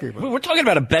we're talking about. We're talking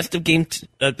about a best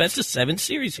of 7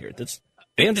 series here.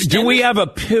 Do we have a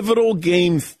pivotal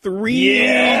Game 3?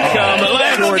 Yeah.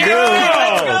 Let's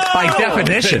go. By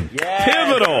definition. Yes.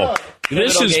 Pivotal.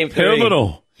 This is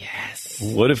pivotal. Yes.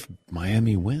 What if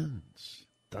Miami wins?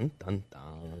 Dun, dun, dun.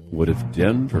 What if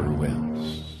Denver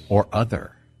wins? Or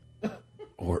other.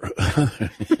 Or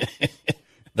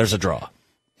there's a draw.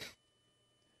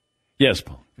 Yes,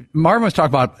 Paul. Marvin was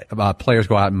talking about players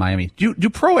go out in Miami. Do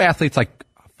pro athletes like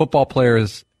football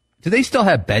players, do they still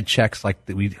have bed checks like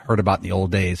that we heard about in the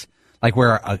old days? Like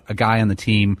where a guy on the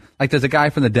team, like there's a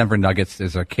guy from the Denver Nuggets,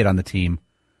 there's a kid on the team,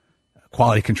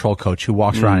 quality control coach who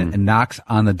walks around and knocks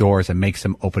on the doors and makes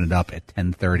them open it up at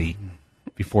 10:30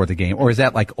 before the game? Or is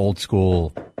that like old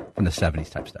school from the 70s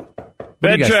type stuff?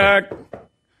 Bed check.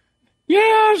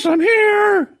 Yes, I'm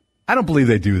here. I don't believe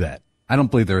they do that. I don't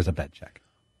believe there is a bed check.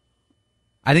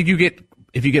 I think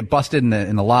if you get busted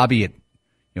in the lobby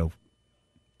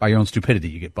by your own stupidity,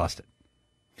 you get busted.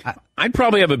 I'd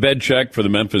probably have a bed check for the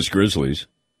Memphis Grizzlies,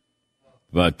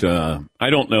 but I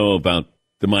don't know about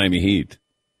the Miami Heat.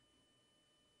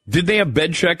 Did they have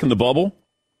bed check in the bubble?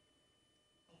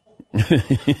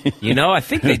 I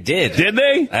think they did. Did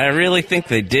they? I really think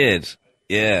they did.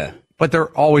 Yeah. But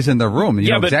they're always in their room. You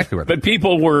know exactly where they're. But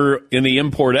people were in the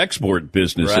import-export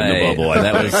business in the bubble.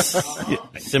 That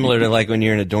was similar to like when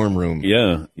you're in a dorm room.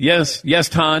 Yeah. Yes,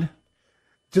 Todd?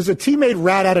 Does a teammate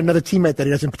rat out another teammate that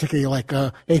he doesn't particularly like?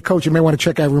 Hey, coach, you may want to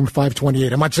check out room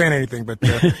 528. I'm not saying anything, but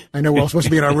I know we're all supposed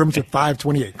to be in our rooms at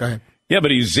 528. Go ahead. Yeah, but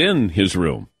he's in his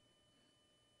room.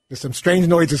 There's some strange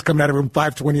noises coming out of room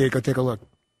 528. Go take a look.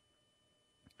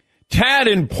 Tad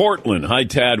in Portland. Hi,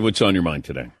 Tad. What's on your mind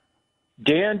today?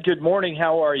 Dan, good morning.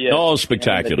 How are you? Oh,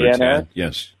 spectacular, Tad.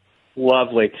 Yes.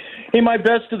 Lovely. Hey, my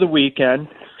best of the weekend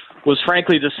was,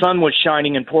 frankly, the sun was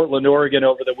shining in Portland, Oregon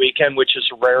over the weekend, which is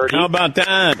a rarity. How about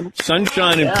that?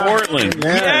 Sunshine in Portland.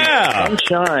 Yeah.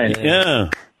 Sunshine. Yeah.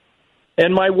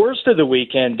 And my worst of the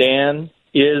weekend, Dan,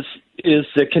 is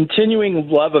the continuing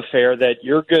love affair that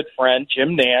your good friend,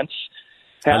 Jim Nance,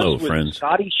 has with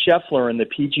Scotty Scheffler in the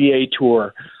PGA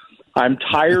Tour. I'm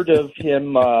tired of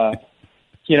him,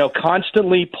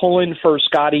 constantly pulling for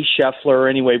Scotty Scheffler.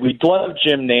 Anyway, we love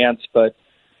Jim Nance, but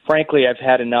frankly, I've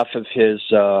had enough of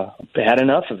had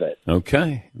enough of it.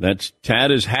 Okay.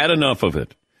 Tad has had enough of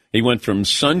it. He went from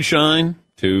sunshine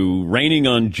to raining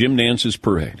on Jim Nance's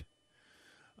parade.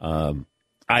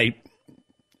 I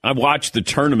watched the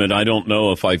tournament. I don't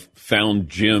know if I found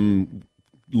Jim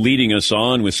leading us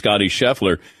on with Scotty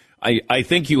Scheffler. I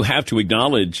think you have to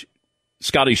acknowledge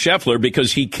Scotty Scheffler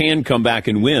because he can come back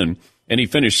and win, and he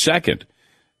finished second.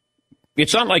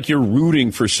 It's not like you're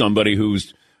rooting for somebody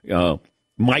who's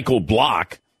Michael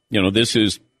Block. This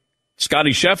is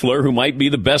Scotty Scheffler, who might be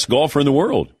the best golfer in the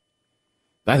world.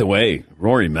 By the way,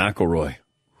 Rory McIlroy.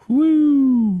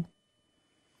 Woo!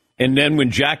 And then when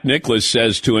Jack Nicklaus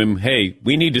says to him, hey,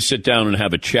 we need to sit down and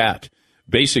have a chat.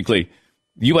 Basically,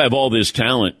 you have all this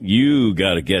talent. You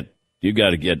got to get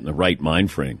in the right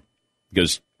mind frame.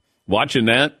 Because watching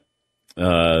that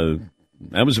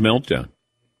was a meltdown.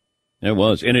 It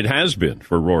was. And it has been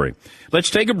for Rory.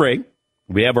 Let's take a break.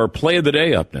 We have our play of the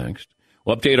day up next.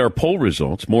 We'll update our poll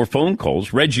results, more phone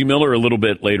calls. Reggie Miller a little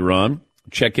bit later on.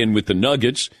 Check in with the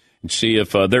Nuggets and see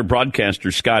if their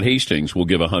broadcaster, Scott Hastings, will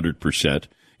give 100%.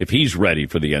 If he's ready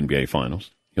for the NBA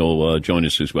Finals, he'll join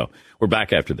us as well. We're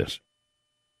back after this.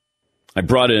 I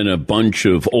brought in a bunch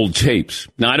of old tapes.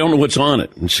 Now, I don't know what's on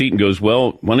it. And Seton goes,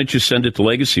 well, why don't you send it to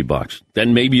Legacy Box?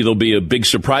 Then maybe there'll be a big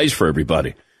surprise for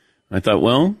everybody. I thought,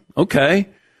 well, okay.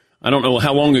 I don't know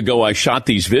how long ago I shot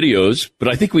these videos, but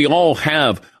I think we all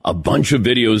have a bunch of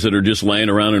videos that are just laying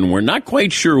around, and we're not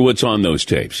quite sure what's on those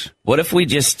tapes. What if we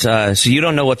just, so you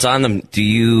don't know what's on them, do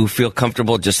you feel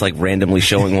comfortable just like randomly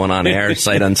showing one on air,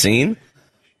 sight unseen?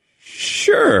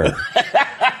 Sure.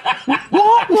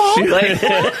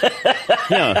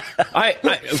 Yeah.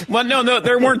 Well, no,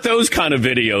 there weren't those kind of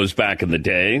videos back in the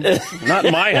day. Not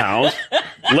in my house.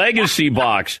 Legacy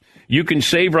Box. You can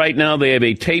save right now. They have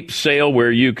a tape sale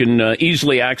where you can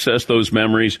easily access those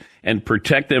memories and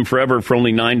protect them forever for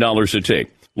only $9 a tape.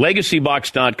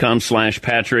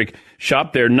 LegacyBox.com/Patrick.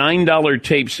 Shop their $9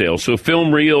 tape sale. So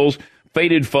film reels,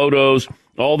 faded photos,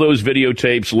 all those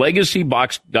videotapes.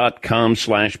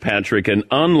 LegacyBox.com/Patrick and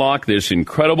unlock this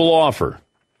incredible offer.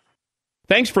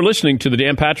 Thanks for listening to the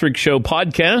Dan Patrick Show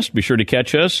podcast. Be sure to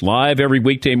catch us live every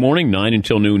weekday morning, 9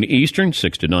 until noon Eastern,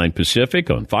 6 to 9 Pacific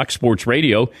on Fox Sports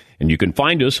Radio. And you can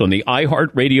find us on the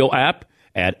iHeartRadio app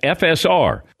at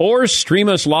FSR or stream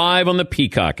us live on the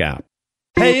Peacock app.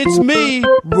 Hey, it's me,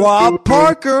 Rob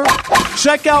Parker.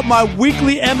 Check out my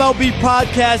weekly MLB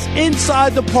podcast,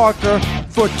 Inside the Parker,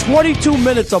 for 22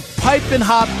 minutes of piping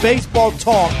hot baseball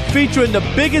talk featuring the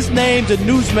biggest names and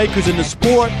newsmakers in the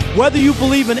sport. Whether you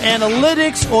believe in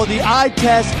analytics or the eye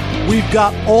test, we've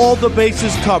got all the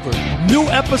bases covered. New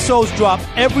episodes drop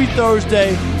every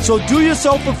Thursday, so do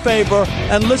yourself a favor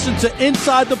and listen to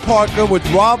Inside the Parker with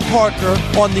Rob Parker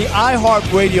on the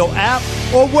iHeartRadio app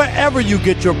or wherever you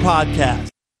get your podcasts.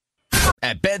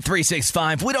 At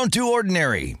Bet365, we don't do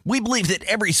ordinary. We believe that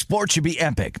every sport should be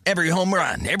epic. Every home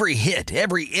run, every hit,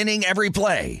 every inning, every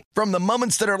play. From the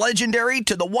moments that are legendary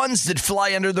to the ones that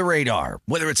fly under the radar.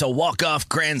 Whether it's a walk-off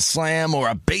grand slam or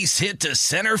a base hit to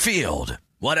center field.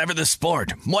 Whatever the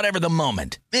sport, whatever the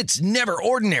moment. It's never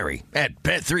ordinary at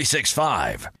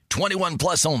Bet365. 21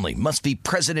 plus only. Must be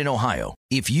present in Ohio.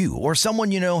 If you or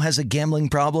someone you know has a gambling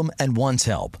problem and wants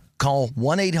help, call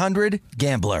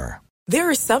 1-800-GAMBLER.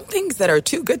 There are some things that are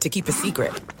too good to keep a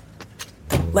secret.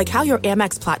 Like how your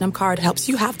Amex Platinum card helps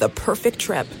you have the perfect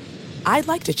trip. I'd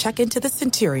like to check into the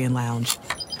Centurion Lounge.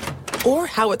 Or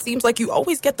how it seems like you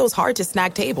always get those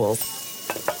hard-to-snag tables.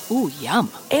 Ooh, yum.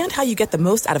 And how you get the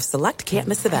most out of select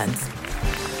can't-miss events.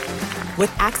 With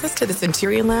access to the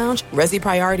Centurion Lounge, Resi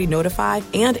Priority Notified,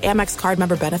 and Amex card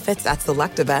member benefits at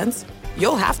select events,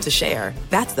 you'll have to share.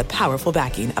 That's the powerful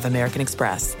backing of American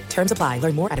Express. Terms apply.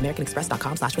 Learn more at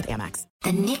americanexpress.com/withAmex.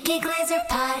 The Nikki Glaser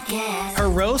Podcast. Her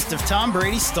roast of Tom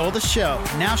Brady stole the show.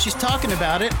 Now she's talking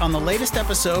about it on the latest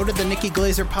episode of the Nikki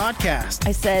Glaser Podcast.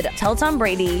 I said, tell Tom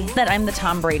Brady that I'm the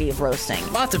Tom Brady of roasting.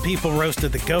 Lots of people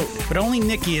roasted the GOAT, but only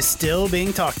Nikki is still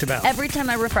being talked about. Every time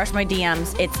I refresh my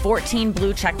DMs, it's 14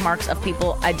 blue check marks of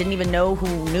people I didn't even know who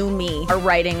knew me are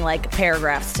writing like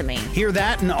paragraphs to me. Hear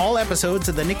that in all episodes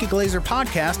of the Nikki Glaser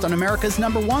Podcast on America's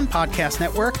 #1 podcast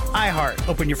network, iHeart.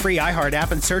 Open your free iHeart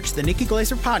app and search the Nikki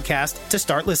Glaser Podcast to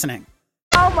start listening.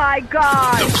 Oh my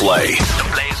God! The play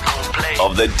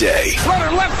of the day.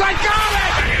 Runner left side, got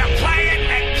it! They're gonna play it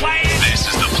and play it. This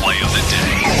is the play of the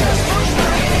day.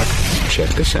 Check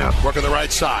this out. Working the right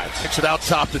side. Kicks it out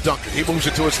top to Duncan. He moves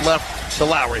it to his left to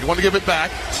Lowry. He wanted to give it back,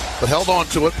 but held on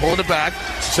to it, pulling it back.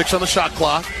 6 on the shot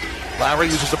clock. Lowry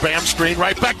uses the Bam screen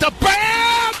right back to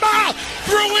Bam!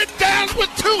 Threw it down with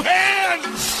 2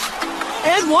 hands!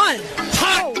 And one.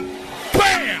 Hot!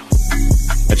 Bam!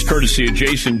 That's courtesy of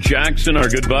Jason Jackson, our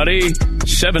good buddy.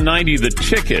 790 The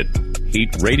Ticket,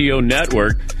 Heat Radio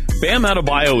Network. Bam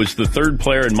Adebayo is the third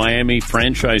player in Miami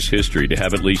franchise history to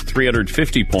have at least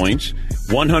 350 points,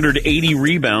 180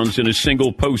 rebounds in a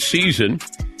single postseason.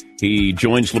 He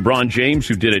joins LeBron James,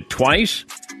 who did it twice,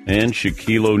 and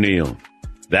Shaquille O'Neal.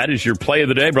 That is your play of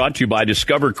the day, brought to you by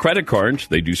Discover Credit Cards.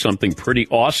 They do something pretty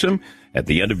awesome. At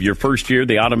the end of your first year,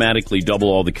 they automatically double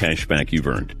all the cash back you've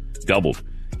earned. Doubled.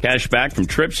 Cash back from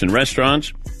trips and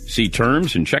restaurants. See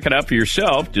terms and check it out for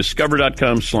yourself.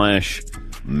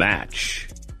 Discover.com/match.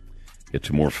 Get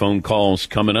some more phone calls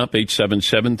coming up.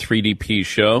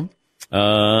 877-3DP-SHOW.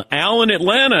 Al in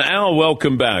Atlanta. Al,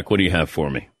 welcome back. What do you have for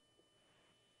me?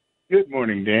 Good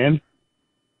morning, Dan.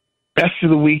 Best of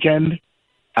the weekend.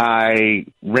 I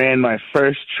ran my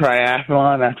first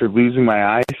triathlon after losing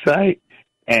my eyesight,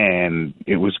 and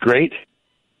it was great.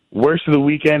 Worst of the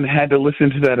weekend, had to listen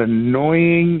to that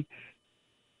annoying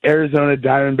Arizona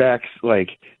Diamondbacks,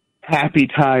 happy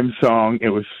time song. It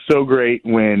was so great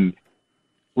when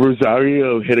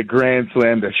Rosario hit a grand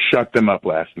slam to shut them up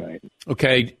last night.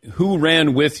 Okay, who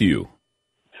ran with you?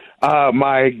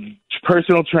 My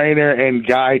personal trainer and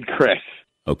guide, Chris.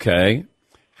 Okay.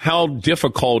 How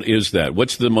difficult is that?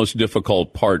 What's the most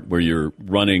difficult part where you're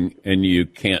running and you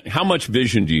can't? How much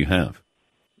vision do you have?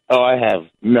 Oh, I have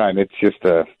none. It's just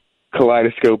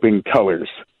kaleidoscoping colors.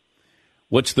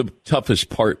 What's the toughest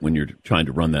part when you're trying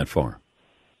to run that far?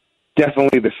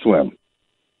 Definitely the swim.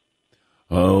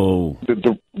 Oh.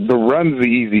 The run's the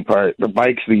easy part. The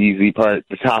bike's the easy part.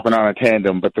 It's hopping on a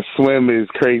tandem. But the swim is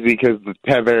crazy because the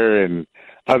tether and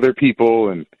other people,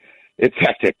 and it's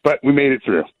hectic. But we made it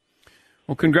through.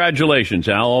 Well, congratulations,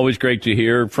 Al. Always great to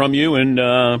hear from you,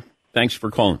 and thanks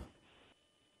for calling.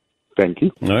 Thank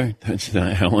you. All right. That's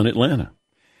Al in Atlanta.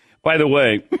 By the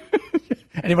way.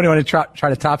 Anybody want to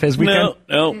try to top his weekend?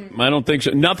 No, I don't think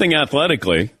so. Nothing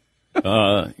athletically.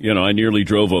 I nearly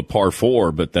drove a par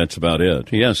 4, but that's about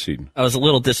it. Yes, Eden. I was a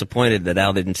little disappointed that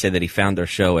Al didn't say that he found our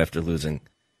show after losing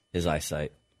his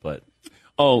eyesight. But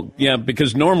oh, yeah,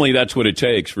 because normally that's what it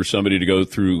takes for somebody to go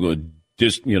through a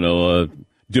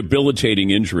debilitating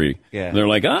injury. Yeah. And they're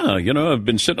like, I've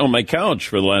been sitting on my couch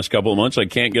for the last couple of months. I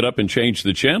can't get up and change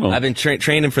the channel. I've been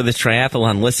training for this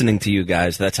triathlon, listening to you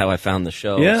guys. That's how I found the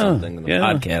show. Yeah, or something in the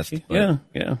podcast. But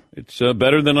yeah. It's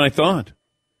better than I thought.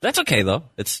 That's okay though.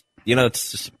 It's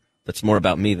that's more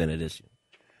about me than it is you.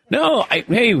 No,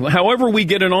 however we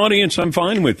get an audience, I'm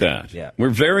fine with that. Yeah. We're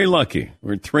very lucky.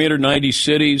 We're in 390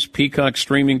 cities, Peacock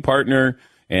streaming partner,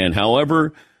 and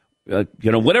however.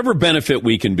 Whatever benefit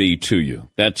we can be to you.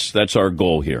 That's our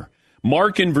goal here.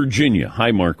 Mark in Virginia.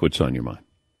 Hi, Mark. What's on your mind?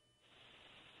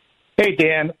 Hey,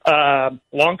 Dan.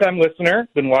 Long-time listener.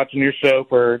 Been watching your show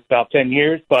for about 10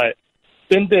 years, but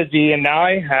been busy, and now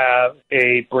I have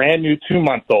a brand-new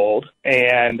 2-month-old,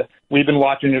 and we've been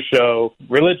watching your show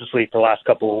religiously for the last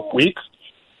couple of weeks.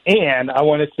 And I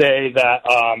want to say that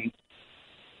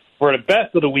for the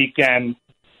best of the weekend,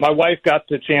 my wife got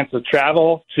the chance to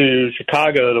travel to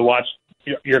Chicago to watch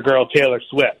your girl Taylor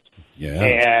Swift. Yeah.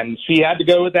 And she had to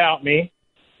go without me,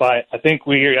 but I think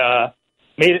we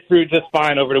made it through just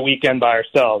fine over the weekend by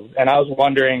ourselves. And I was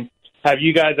wondering, have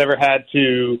you guys ever had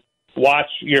to watch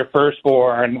your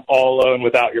firstborn all alone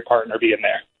without your partner being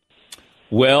there?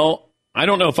 Well, I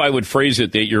don't know if I would phrase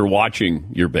it that you're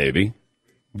watching your baby.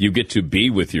 You get to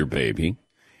be with your baby.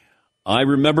 I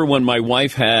remember when my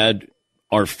wife had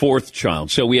our 4th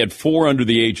child. So we had 4 under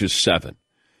the age of 7.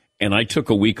 And I took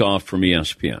a week off from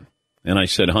ESPN. And I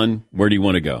said, "Hun, where do you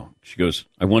want to go?" She goes,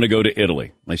 "I want to go to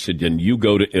Italy." I said, "Then you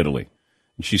go to Italy."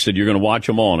 And she said, "You're going to watch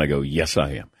them all?" And I go, "Yes,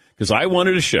 I am." Because I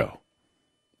wanted to show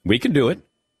we can do it.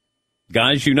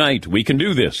 Guys unite. We can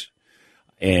do this.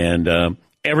 And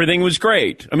everything was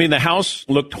great. I mean, the house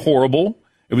looked horrible.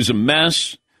 It was a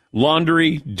mess.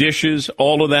 Laundry, dishes,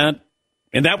 all of that.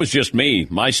 And that was just me,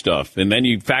 my stuff. And then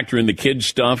you factor in the kids'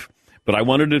 stuff. But I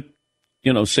wanted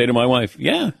to, say to my wife,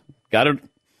 got it.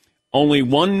 Only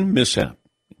one mishap.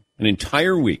 An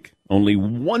entire week. Only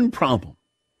one problem.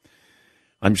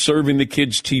 I'm serving the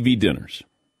kids TV dinners.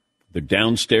 They're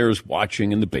downstairs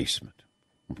watching in the basement.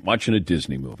 Watching a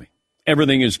Disney movie.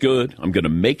 Everything is good. I'm going to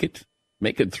make it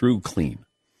through clean.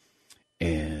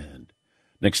 And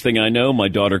next thing I know, my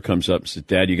daughter comes up and says,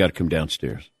 "Dad, you got to come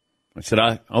downstairs." I said,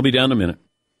 I'll be down in a minute.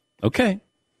 Okay.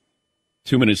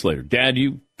 2 minutes later, "Dad,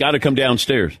 you got to come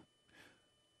downstairs."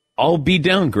 "I'll be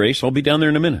down, Grace. I'll be down there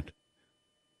in a minute."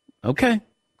 Okay.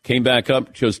 Came back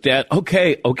up. She goes, "Dad,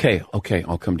 okay,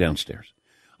 I'll come downstairs."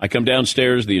 I come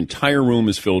downstairs. The entire room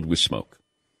is filled with smoke.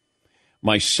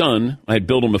 My son, I had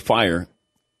built him a fire,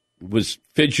 was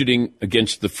fidgeting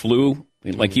against the flue,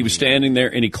 like he was standing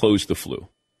there, and he closed the flue.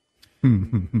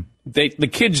 The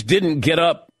kids didn't get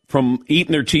up from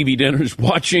eating their TV dinners,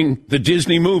 watching the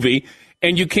Disney movie,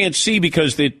 and you can't see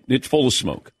because it's full of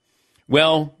smoke.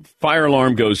 Well, fire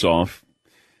alarm goes off.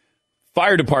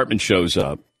 Fire department shows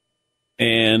up,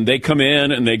 and they come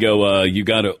in and they go, you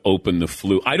got to open the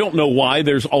flue. I don't know why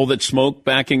there's all that smoke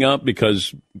backing up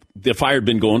because the fire had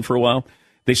been going for a while.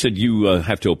 They said, you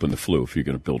have to open the flue if you're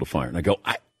going to build a fire. And I go,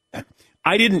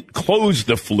 I didn't close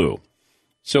the flue.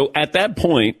 So at that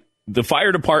point, the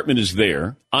fire department is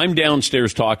there. I'm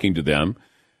downstairs talking to them.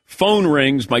 Phone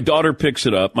rings. My daughter picks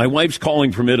it up. My wife's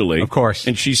calling from Italy. Of course.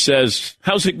 And she says,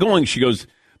 how's it going? She goes,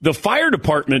 the fire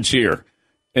department's here.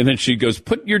 And then she goes,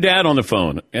 put your dad on the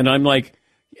phone. And I'm like,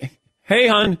 hey,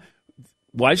 hon,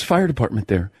 why is fire department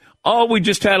there? Oh, we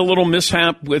just had a little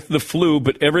mishap with the flue,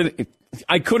 but everything.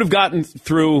 I could have gotten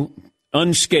through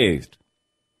unscathed.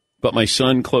 But my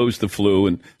son closed the flue.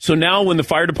 And so now when the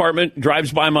fire department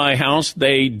drives by my house,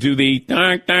 they do the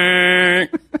dang, dang,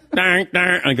 dang,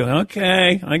 dang. I go,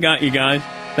 okay, I got you guys.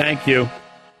 Thank you.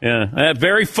 Yeah,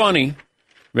 very funny.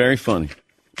 Very funny.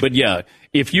 But yeah,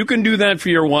 if you can do that for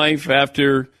your wife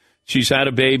after she's had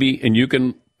a baby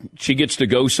and she gets to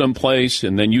go someplace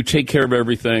and then you take care of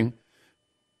everything,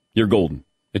 you're golden.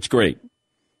 It's great.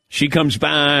 She comes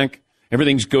back.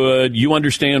 Everything's good. You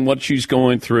understand what she's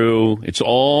going through. It's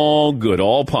all good,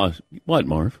 all positive. What,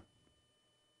 Marv?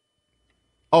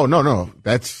 Oh, no.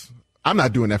 I'm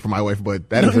not doing that for my wife, but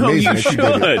that is amazing. No,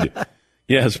 you should.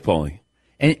 Yes, Paulie.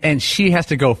 And she has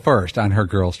to go first on her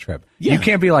girls' trip. Yeah. You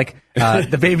can't be like,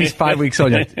 the baby's 5 weeks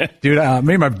old. Dude,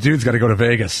 me and my dude's got to go to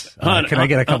Vegas. Can I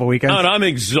get a couple weekends? I'm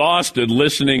exhausted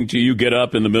listening to you get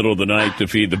up in the middle of the night to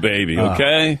feed the baby,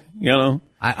 okay? You know?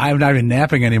 I'm not even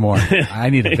napping anymore.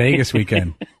 I need a Vegas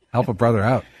weekend. Help a brother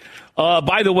out.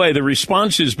 By the way, the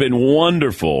response has been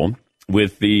wonderful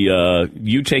with the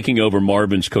you taking over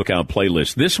Marvin's Cookout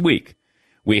playlist. This week,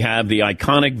 we have the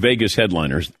iconic Vegas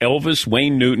headliners, Elvis,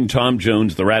 Wayne Newton, Tom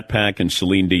Jones, the Rat Pack, and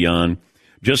Celine Dion.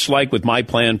 Just like with my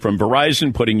plan from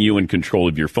Verizon, putting you in control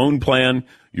of your phone plan,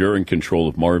 you're in control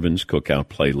of Marvin's Cookout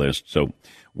playlist. So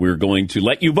we're going to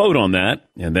let you vote on that.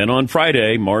 And then on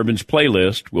Friday, Marvin's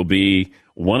playlist will be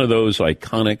one of those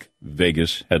iconic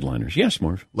Vegas headliners. Yes,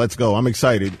 Marv. Let's go. I'm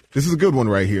excited. This is a good one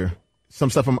right here.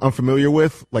 Some stuff I'm unfamiliar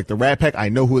with, like the Rat Pack. I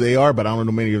know who they are, but I don't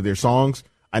know many of their songs.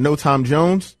 I know Tom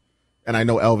Jones, and I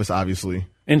know Elvis, obviously.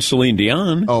 And Celine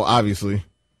Dion. Oh, obviously.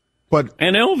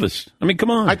 And Elvis. I mean, come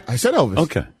on. I said Elvis.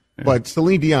 Okay. But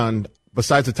Celine Dion,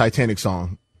 besides the Titanic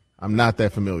song, I'm not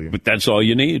that familiar. But that's all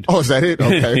you need. Oh, is that it?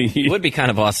 Okay. It would be kind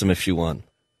of awesome if she won.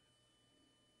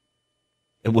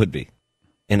 It would be.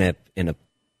 In a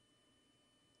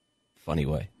funny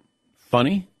way.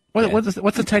 Funny? What's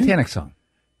the Titanic song?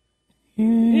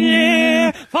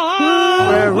 Yeah,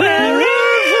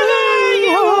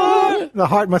 the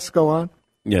heart must go on.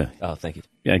 Yeah. Oh, thank you.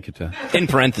 Yeah, good time. In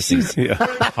parentheses. Yeah.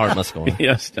 Heart must go on.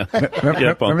 Yes.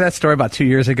 Remember that story about 2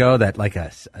 years ago that like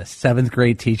a seventh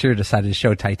grade teacher decided to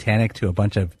show Titanic to a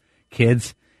bunch of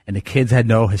kids, and the kids had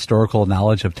no historical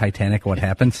knowledge of Titanic and what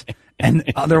happens? And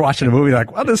they're watching the movie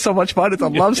like, wow, this is so much fun. It's a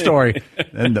love story.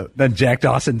 And then Jack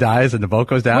Dawson dies and the boat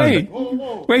goes down.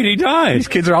 Wait, he died. These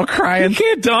kids are all crying. He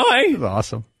can't die. It was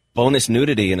awesome. Bonus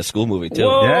nudity in a school movie, too.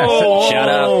 Whoa. Yes. Shout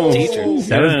out teachers.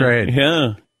 Seventh grade.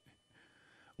 Yeah.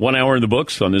 1 hour in the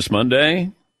books on this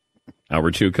Monday.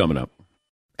 Hour 2 coming up.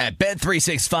 At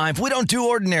Bet365, we don't do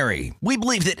ordinary. We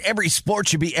believe that every sport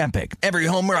should be epic. Every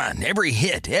home run, every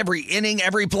hit, every inning,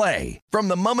 every play. From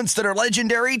the moments that are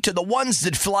legendary to the ones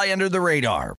that fly under the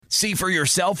radar. See for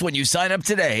yourself when you sign up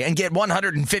today and get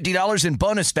 $150 in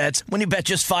bonus bets when you bet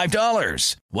just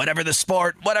 $5. Whatever the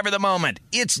sport, whatever the moment,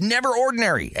 it's never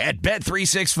ordinary at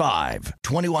Bet365.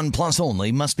 21 plus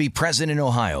only. Must be present in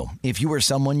Ohio. If you or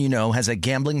someone you know has a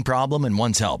gambling problem and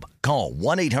wants help, call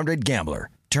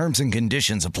 1-800-GAMBLER. Terms and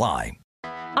conditions apply.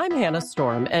 I'm Hannah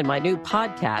Storm, and my new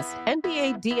podcast,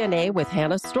 NBA DNA with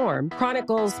Hannah Storm,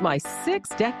 chronicles my 6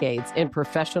 decades in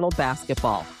professional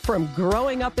basketball. From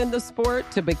growing up in the sport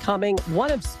to becoming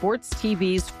one of sports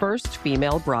TV's first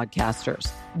female broadcasters.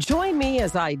 Join me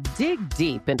as I dig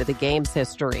deep into the game's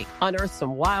history, unearth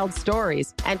some wild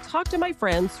stories, and talk to my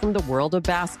friends from the world of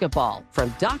basketball,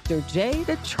 from Dr. J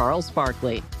to Charles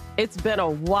Barkley. It's been a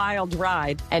wild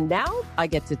ride, and now I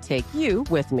get to take you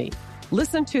with me.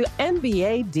 Listen to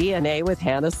NBA DNA with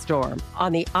Hannah Storm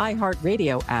on the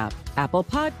iHeartRadio app, Apple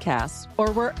Podcasts, or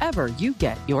wherever you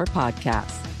get your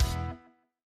podcasts.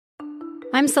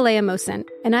 I'm Saleha Mohsen,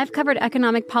 and I've covered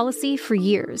economic policy for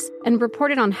years and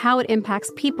reported on how it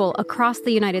impacts people across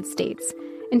the United States.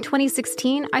 In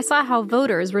 2016, I saw how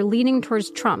voters were leaning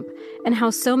towards Trump and how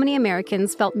so many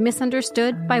Americans felt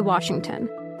misunderstood by Washington.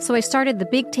 So I started The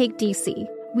Big Take DC,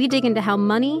 We dig into how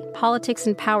money, politics,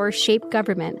 and power shape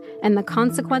government and the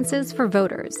consequences for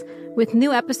voters. With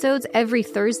new episodes every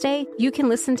Thursday, you can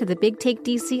listen to The Big Take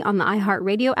DC on the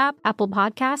iHeartRadio app, Apple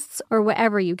Podcasts, or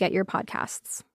wherever you get your podcasts.